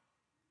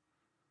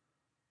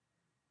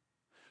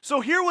 So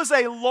here was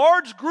a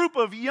large group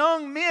of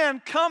young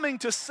men coming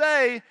to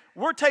say,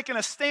 we're taking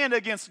a stand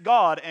against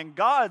God. And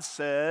God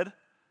said,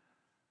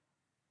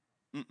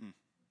 mm-mm.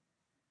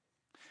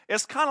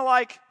 It's kind of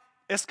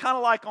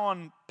like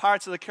on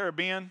Pirates of the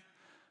Caribbean.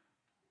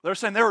 They're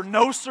saying there were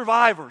no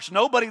survivors.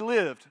 Nobody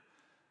lived.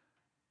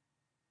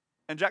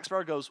 And Jack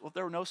Sparrow goes, well, if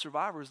there were no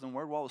survivors, then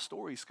where'd all the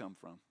stories come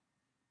from?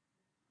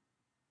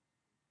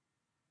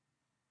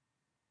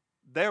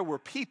 There were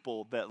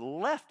people that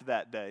left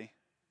that day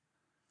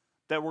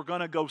that were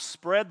going to go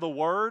spread the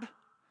word.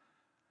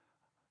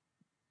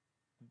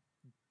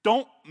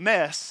 Don't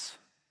mess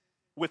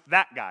with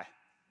that guy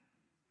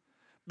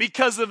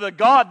because of the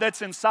God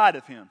that's inside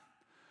of him.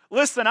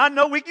 Listen, I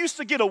know we used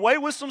to get away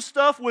with some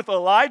stuff with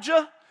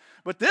Elijah,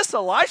 but this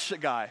Elisha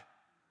guy,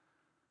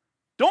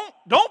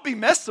 don't be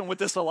messing with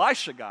this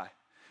Elisha guy.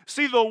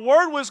 See, the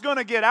word was going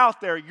to get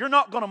out there. You're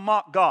not going to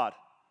mock God.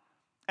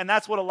 And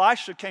that's what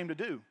Elisha came to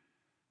do.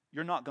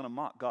 You're not going to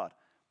mock God.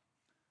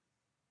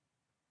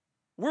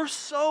 We're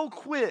so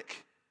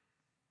quick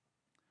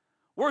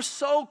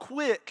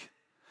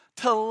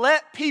to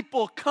let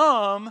people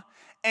come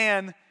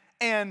and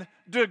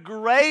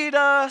degrade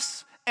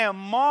us and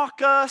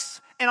mock us.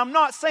 And I'm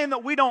not saying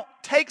that we don't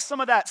take some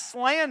of that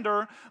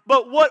slander,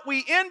 but what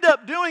we end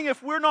up doing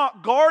if we're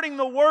not guarding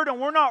the word and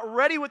we're not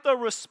ready with the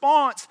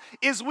response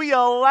is we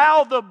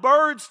allow the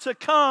birds to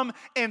come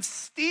and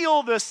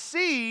steal the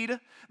seed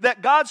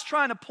that God's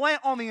trying to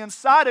plant on the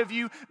inside of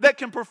you that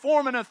can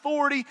perform an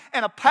authority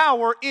and a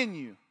power in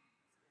you.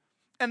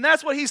 And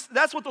that's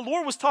what the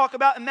Lord was talking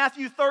about in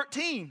Matthew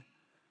 13.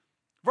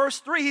 Verse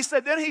 3, he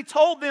said, then he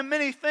told them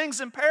many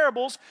things in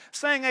parables,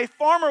 saying, a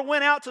farmer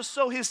went out to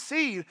sow his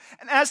seed.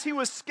 And as he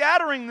was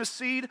scattering the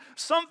seed,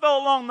 some fell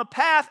along the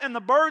path, and the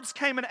birds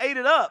came and ate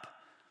it up.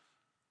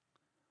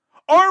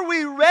 Are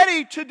we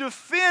ready to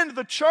defend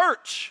the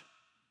church?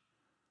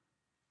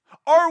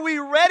 Are we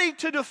ready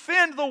to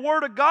defend the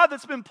Word of God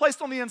that's been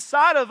placed on the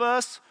inside of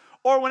us?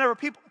 Or whenever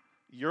people,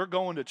 you're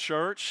going to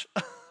church?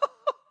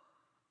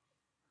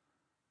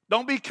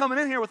 Don't be coming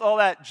in here with all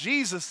that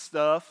Jesus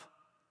stuff.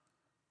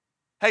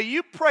 Hey,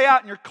 you pray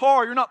out in your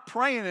car, you're not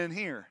praying in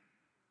here.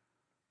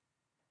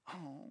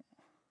 Oh,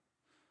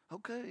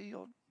 okay,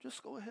 I'll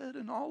just go ahead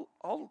and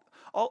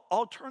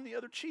I'll turn the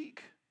other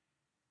cheek.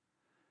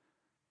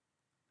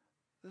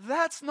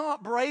 That's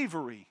not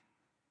bravery.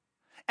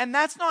 And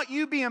that's not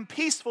you being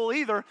peaceful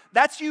either.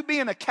 That's you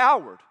being a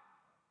coward.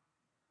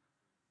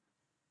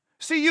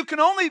 See, you can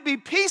only be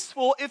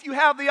peaceful if you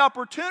have the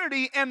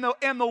opportunity and the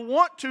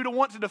want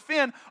to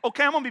defend.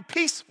 Okay, I'm going to be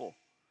peaceful.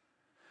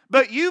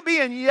 But you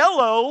being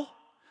yellow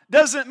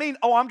doesn't mean,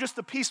 oh, I'm just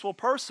a peaceful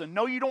person.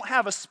 No, you don't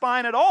have a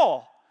spine at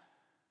all.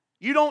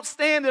 You don't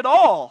stand at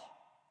all.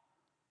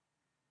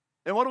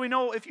 And what do we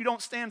know if you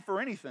don't stand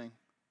for anything?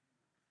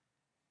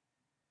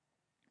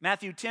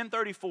 Matthew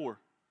 10:34.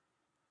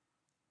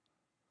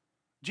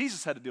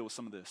 Jesus had to deal with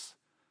some of this.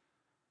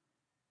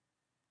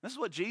 This is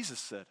what Jesus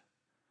said.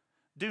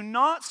 Do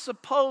not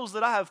suppose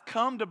that I have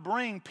come to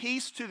bring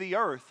peace to the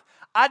earth.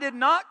 I did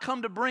not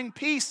come to bring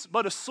peace,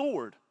 but a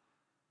sword.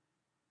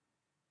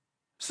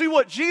 See,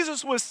 what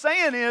Jesus was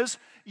saying is,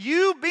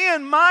 you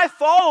being my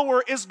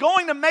follower is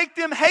going to make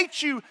them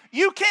hate you.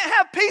 You can't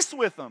have peace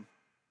with them.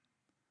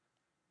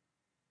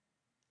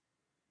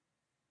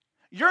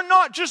 You're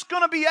not just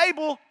going to be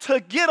able to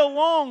get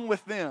along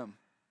with them.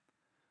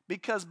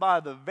 Because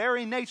by the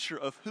very nature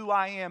of who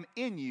I am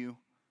in you,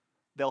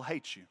 they'll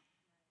hate you.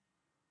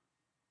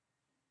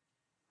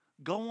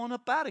 Go on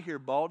up out of here,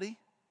 Baldy.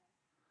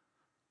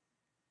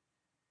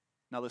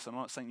 Now listen, I'm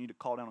not saying you need to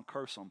call down a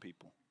curse on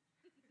people.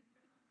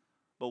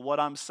 But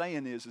what I'm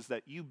saying is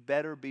that you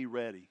better be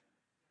ready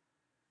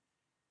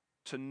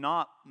to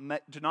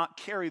not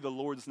carry the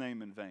Lord's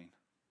name in vain.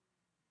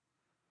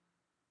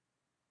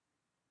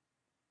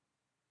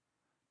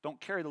 Don't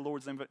carry the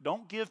Lord's name in vain.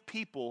 Don't give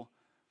people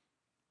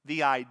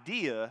the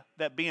idea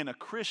that being a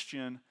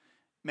Christian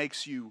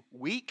makes you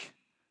weak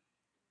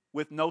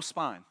with no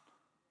spine.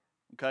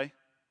 Okay?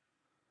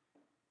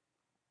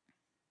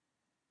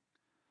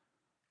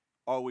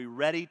 Are we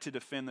ready to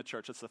defend the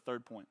church? That's the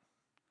third point.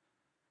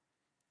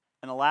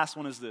 And the last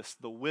one is this,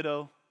 the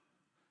widow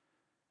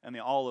and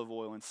the olive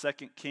oil in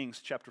 2 Kings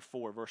chapter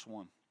 4, verse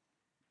 1. It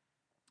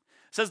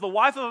says, the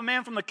wife of a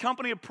man from the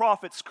company of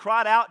prophets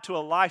cried out to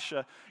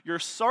Elisha, your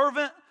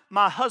servant,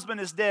 my husband,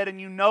 is dead, and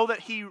you know that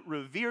he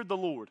revered the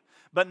Lord.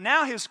 But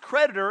now his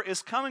creditor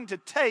is coming to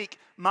take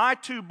my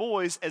 2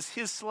 boys as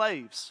his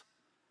slaves.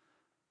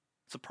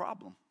 It's a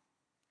problem.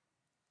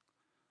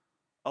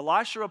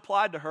 Elisha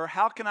replied to her,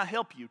 how can I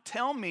help you?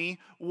 Tell me,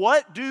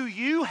 what do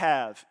you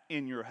have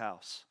in your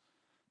house?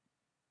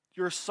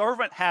 Your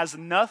servant has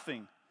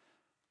nothing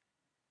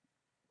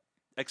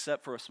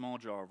except for a small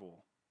jar of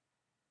oil.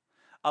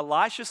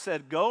 Elisha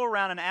said, go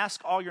around and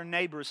ask all your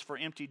neighbors for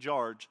empty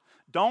jars.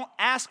 Don't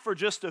ask for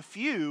just a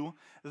few.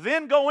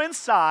 Then go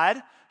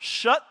inside,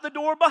 shut the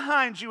door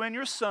behind you and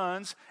your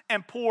sons,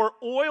 and pour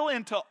oil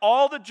into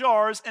all the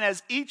jars, and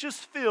as each is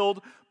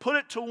filled, put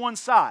it to one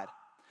side.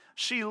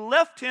 She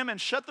left him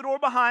and shut the door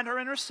behind her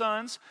and her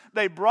sons.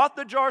 They brought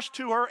the jars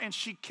to her, and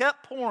she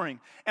kept pouring.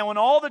 And when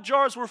all the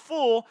jars were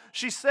full,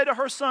 she said to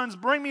her sons,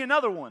 bring me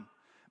another one.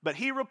 But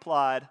he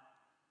replied,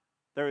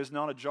 there is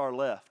not a jar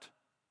left.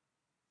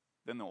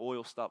 Then the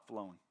oil stopped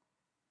flowing.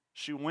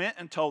 She went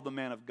and told the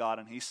man of God,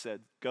 and he said,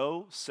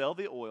 go sell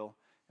the oil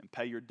and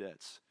pay your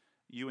debts.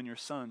 You and your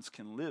sons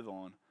can live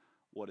on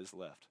what is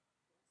left.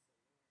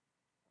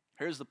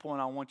 Here's the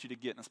point I want you to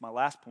get, and it's my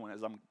last point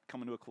as I'm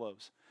coming to a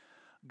close.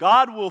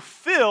 God will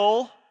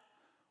fill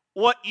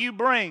what you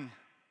bring.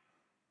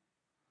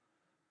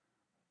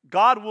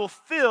 God will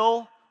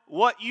fill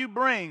what you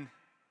bring.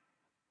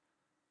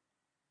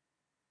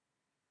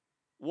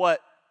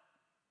 What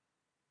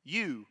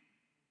you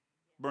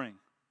bring.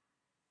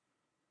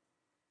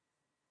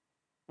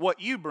 What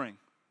you bring.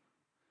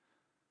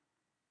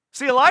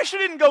 See, Elisha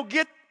didn't go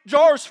get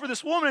jars for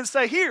this woman and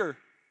say, here's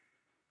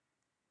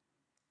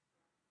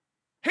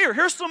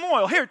some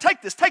oil. Here,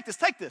 take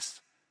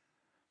this.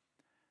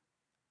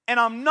 And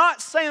I'm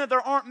not saying that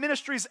there aren't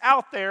ministries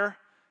out there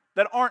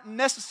that aren't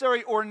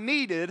necessary or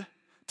needed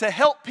to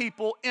help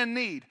people in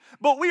need.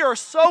 But we are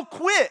so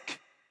quick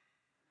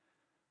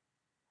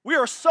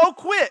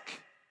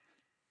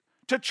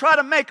to try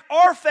to make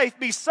our faith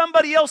be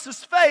somebody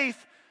else's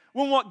faith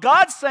when what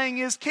God's saying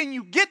is, can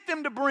you get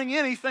them to bring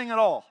anything at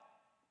all?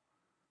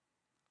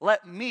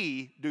 Let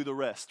me do the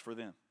rest for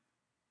them.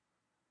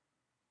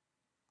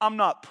 I'm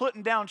not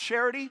putting down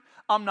charity.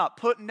 I'm not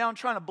putting down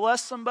trying to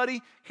bless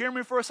somebody. Hear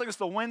me for a second. It's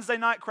the Wednesday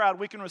night crowd.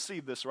 We can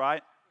receive this,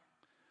 right?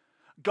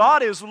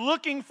 God is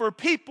looking for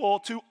people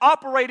to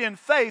operate in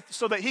faith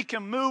so that He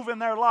can move in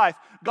their life.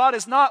 God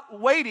is not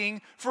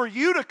waiting for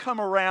you to come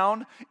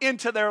around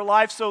into their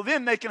life so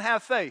then they can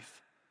have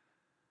faith.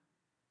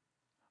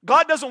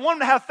 God doesn't want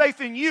them to have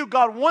faith in you.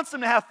 God wants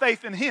them to have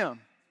faith in Him.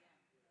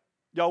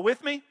 Y'all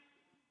with me?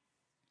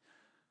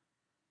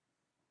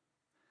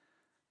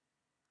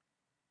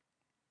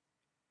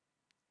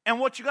 And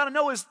what you got to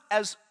know is,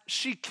 as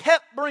she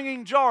kept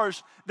bringing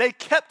jars, they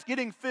kept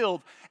getting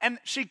filled. And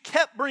she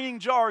kept bringing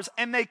jars,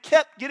 and they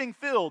kept getting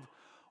filled.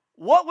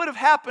 What would have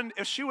happened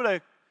if she would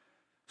have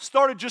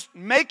started just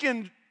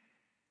making,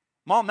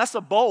 Mom, that's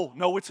a bowl.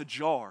 No, it's a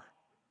jar.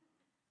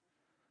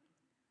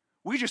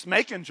 We just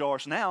making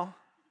jars now.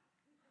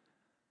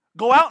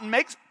 Go out and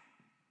make.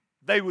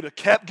 They would have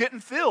kept getting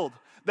filled.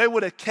 They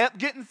would have kept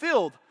getting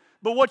filled.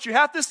 But what you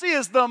have to see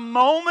is the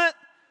moment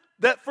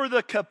that for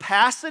the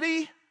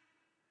capacity,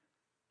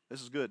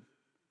 this is good.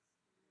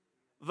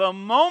 The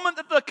moment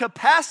that the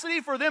capacity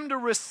for them to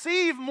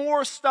receive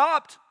more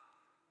stopped,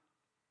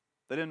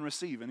 they didn't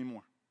receive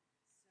anymore.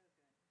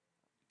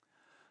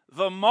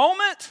 The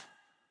moment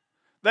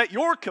that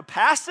your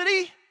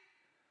capacity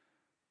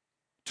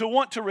to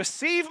want to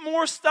receive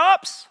more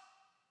stops,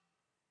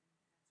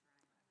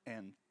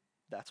 and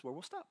that's where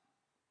we'll stop.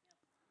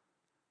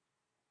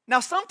 Now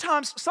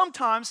sometimes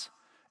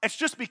it's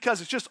just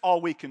because it's just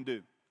all we can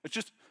do. It's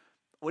just,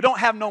 we don't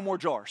have no more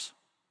jars.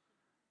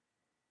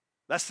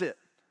 That's it.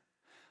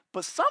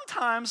 But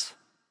sometimes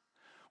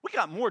we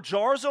got more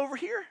jars over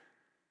here.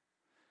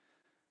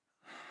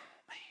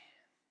 Man,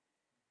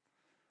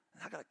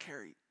 I got to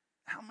carry,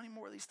 how many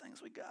more of these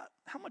things we got?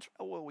 How much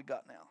oil we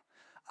got now?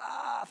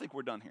 I think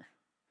we're done here.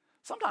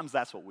 Sometimes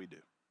that's what we do.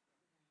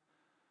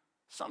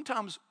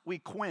 Sometimes we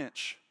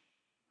quench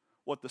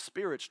what the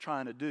Spirit's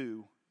trying to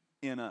do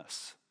in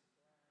us.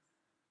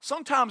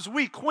 Sometimes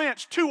we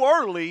quench too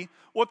early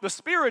what the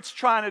Spirit's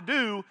trying to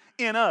do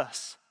in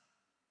us.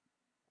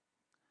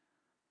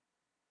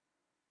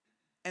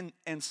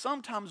 And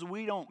sometimes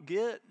we don't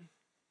get.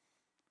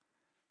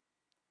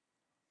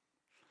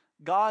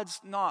 God's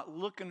not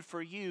looking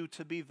for you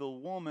to be the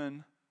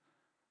woman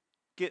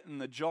getting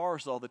the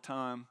jars all the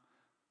time.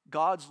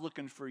 God's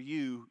looking for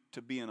you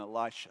to be an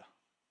Elisha.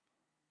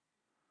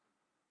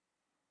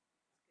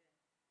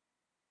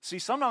 See,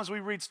 sometimes we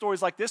read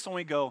stories like this and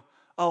we go,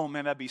 oh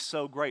man, that'd be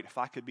so great if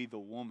I could be the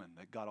woman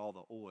that got all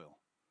the oil.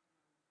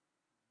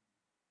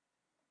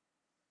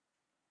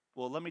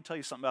 Well, let me tell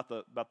you something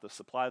about the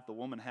supply that the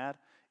woman had.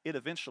 It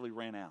eventually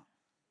ran out.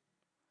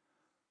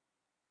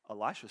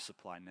 Elisha's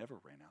supply never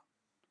ran out.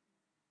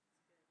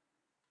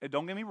 And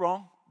don't get me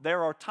wrong,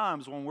 there are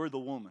times when we're the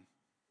woman.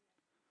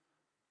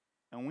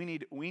 And we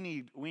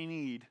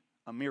need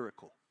a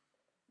miracle.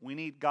 We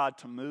need God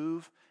to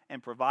move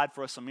and provide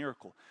for us a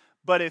miracle.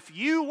 But if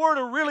you were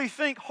to really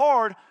think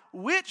hard,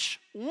 which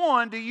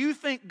one do you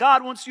think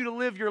God wants you to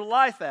live your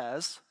life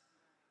as?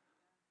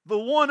 The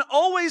one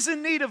always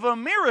in need of a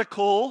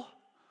miracle,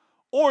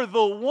 or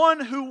the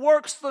one who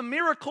works the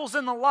miracles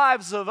in the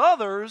lives of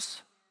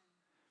others?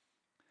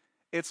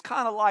 It's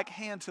kind of like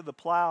hand to the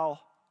plow.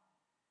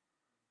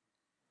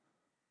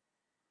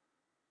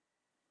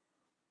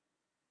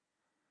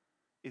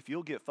 If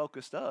you'll get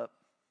focused up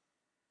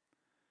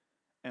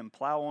and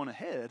plow on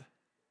ahead,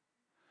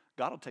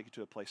 God will take you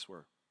to a place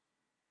where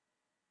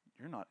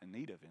you're not in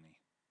need of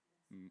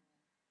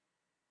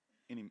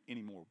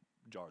any more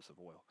jars of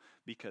oil,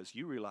 because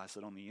you realize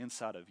that on the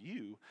inside of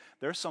you,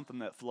 there's something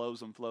that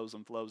flows and flows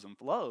and flows and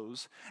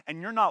flows,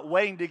 and you're not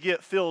waiting to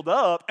get filled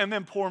up and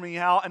then pour me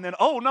out, and then,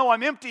 oh, no,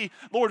 I'm empty.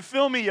 Lord,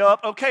 fill me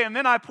up. Okay, and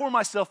then I pour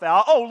myself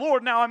out. Oh,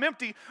 Lord, now I'm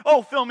empty.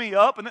 Oh, fill me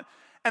up.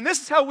 And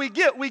this is how we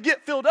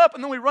get filled up,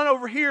 and then we run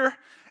over here,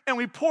 and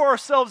we pour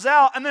ourselves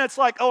out, and then it's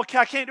like, okay,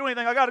 I can't do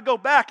anything. I got to go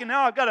back, and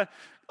now I've got to,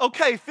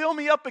 okay, fill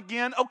me up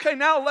again. Okay,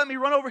 now let me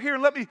run over here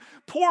and let me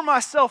pour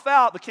myself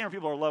out. The camera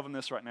people are loving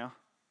this right now.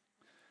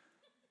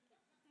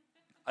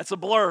 It's a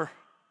blur.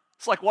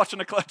 It's like watching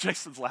a cloud.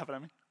 Jason's laughing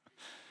at me.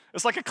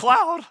 It's like a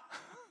cloud.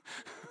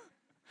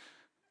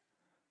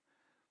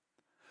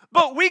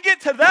 But we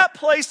get to that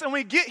place and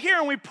we get here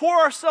and we pour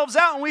ourselves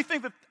out and we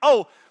think that,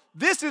 oh,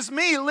 this is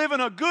me living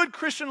a good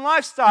Christian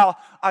lifestyle.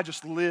 I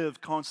just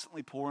live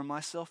constantly pouring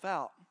myself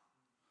out.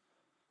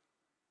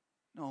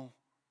 No,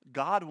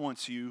 God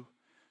wants you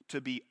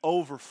to be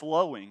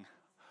overflowing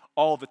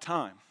all the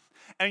time.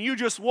 And you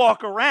just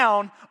walk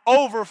around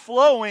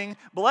overflowing,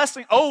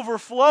 blessing,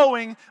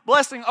 overflowing,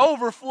 blessing,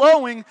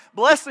 overflowing,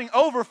 blessing,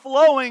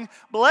 overflowing,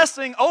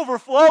 blessing,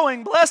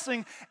 overflowing,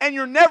 blessing, and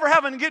you're never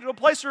having to get to a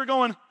place where you're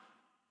going,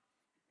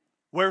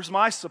 where's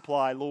my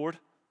supply, Lord?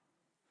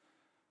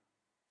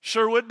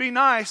 Sure would be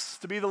nice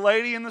to be the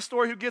lady in the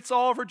story who gets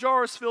all of her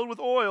jars filled with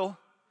oil.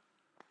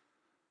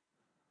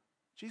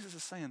 Jesus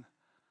is saying,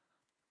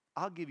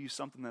 I'll give you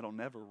something that'll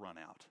never run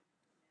out.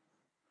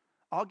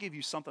 I'll give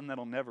you something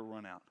that'll never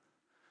run out.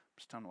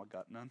 Just telling you I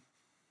got none.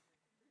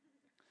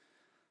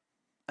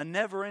 A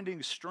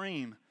never-ending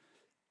stream.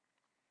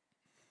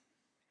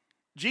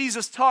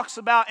 Jesus talks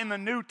about in the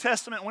New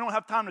Testament, we don't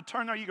have time to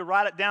turn there, you can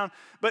write it down,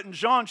 but in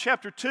John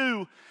chapter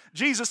 2,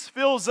 Jesus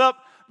fills up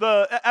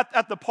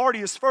at the party,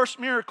 his first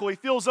miracle, he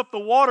fills up the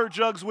water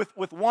jugs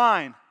with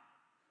wine.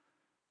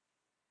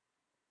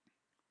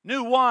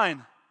 New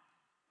wine.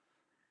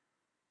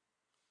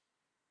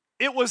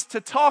 It was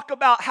to talk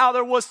about how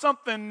there was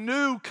something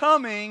new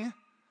coming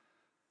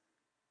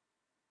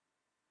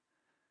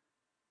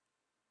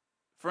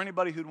for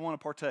anybody who'd want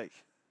to partake.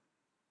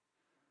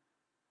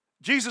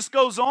 Jesus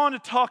goes on to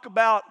talk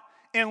about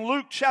in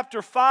Luke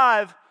chapter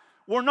 5,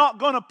 we're not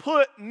going to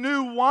put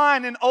new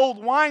wine in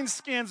old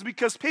wineskins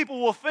because people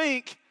will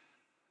think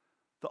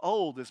the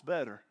old is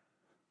better.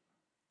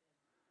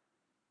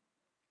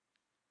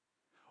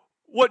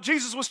 What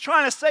Jesus was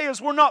trying to say is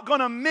we're not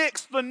going to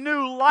mix the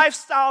new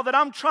lifestyle that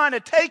I'm trying to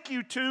take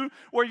you to,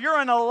 where you're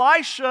an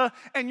Elisha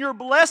and you're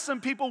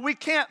blessing people. We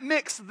can't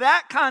mix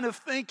that kind of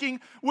thinking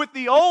with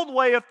the old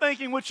way of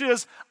thinking, which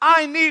is,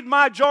 I need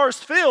my jars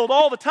filled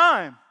all the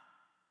time.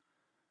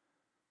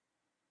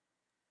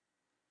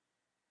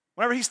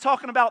 Whenever he's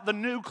talking about the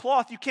new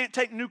cloth, you can't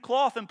take new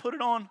cloth and put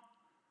it on,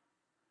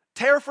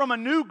 tear from a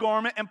new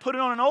garment and put it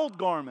on an old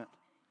garment.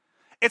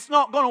 It's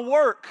not going to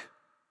work.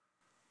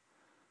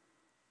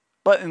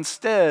 But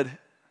instead,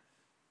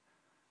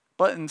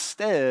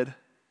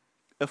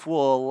 if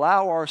we'll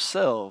allow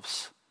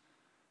ourselves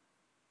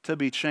to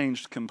be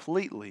changed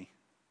completely,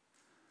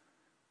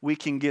 we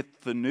can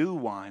get the new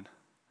wine,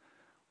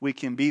 we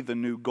can be the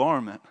new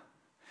garment,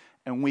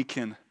 and we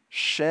can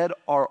shed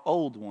our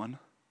old one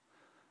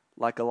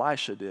like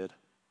Elisha did,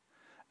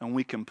 and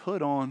we can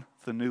put on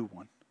the new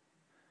one.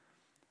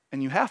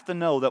 And you have to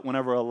know that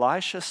whenever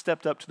Elisha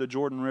stepped up to the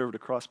Jordan River to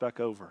cross back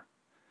over,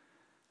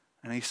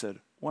 and he said,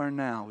 where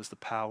now is the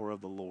power of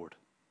the Lord?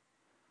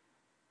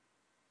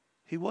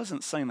 He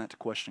wasn't saying that to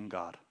question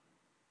God.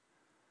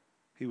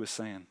 He was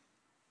saying,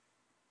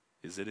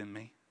 is it in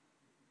me?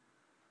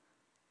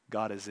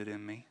 God, is it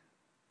in me?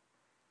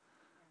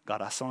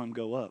 God, I saw him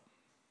go up.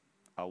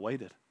 I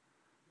waited.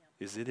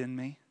 Is it in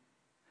me?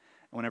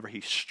 And whenever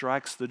he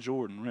strikes the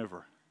Jordan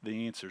River,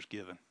 the answer's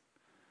given.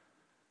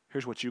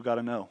 Here's what you got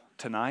to know.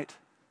 Tonight,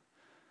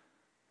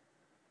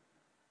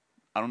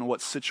 I don't know what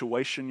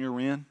situation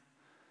you're in.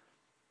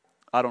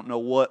 I don't know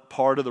what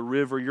part of the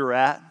river you're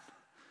at.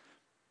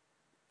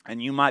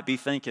 And you might be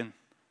thinking,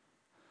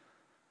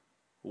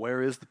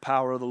 where is the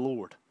power of the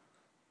Lord?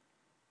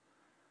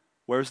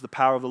 Where's the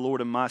power of the Lord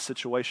in my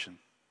situation?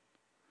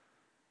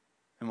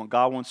 And what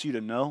God wants you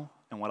to know,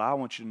 and what I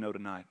want you to know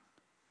tonight,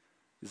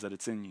 is that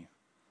it's in you.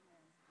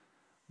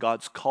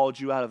 God's called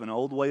you out of an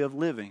old way of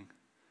living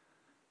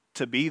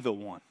to be the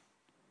one,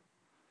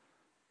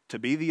 to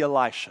be the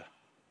Elisha,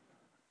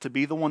 to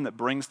be the one that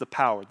brings the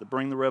power, to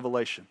bring the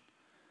revelation.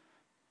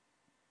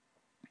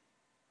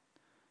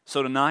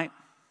 So tonight,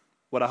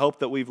 what I hope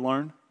that we've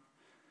learned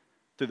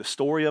through the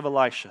story of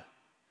Elisha,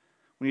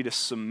 we need to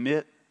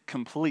submit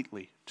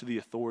completely to the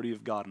authority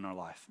of God in our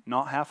life.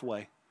 Not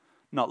halfway,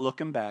 not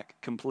looking back,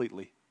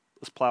 completely.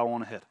 Let's plow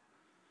on ahead.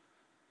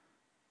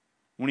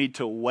 We need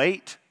to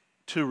wait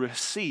to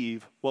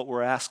receive what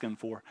we're asking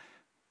for.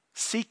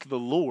 Seek the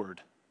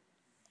Lord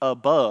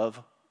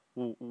above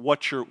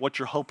what you're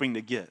hoping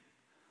to get.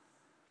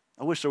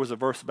 I wish there was a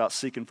verse about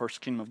seeking first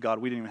the kingdom of God.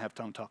 We didn't even have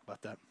time to talk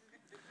about that.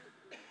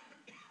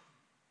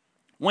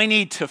 We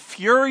need to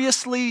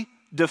furiously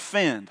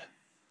defend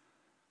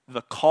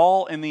the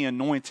call and the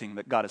anointing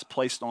that God has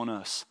placed on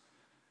us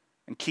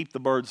and keep the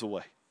birds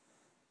away.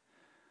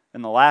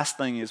 And the last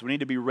thing is we need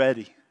to be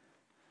ready,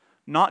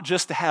 not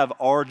just to have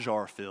our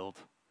jar filled,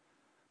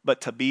 but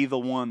to be the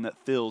one that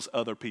fills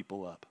other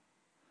people up.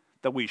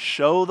 That we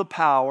show the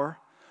power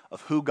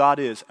of who God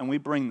is, and we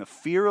bring the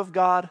fear of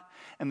God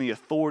and the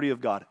authority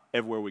of God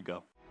everywhere we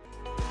go.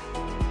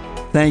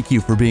 Thank you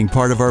for being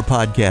part of our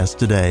podcast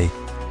today.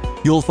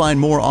 You'll find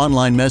more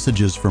online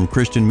messages from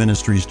Christian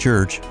Ministries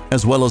Church,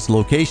 as well as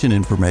location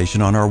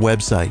information on our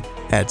website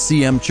at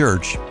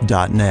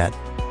cmchurch.net.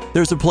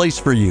 There's a place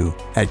for you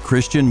at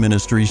Christian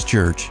Ministries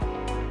Church,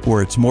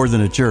 where it's more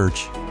than a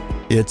church,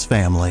 it's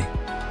family.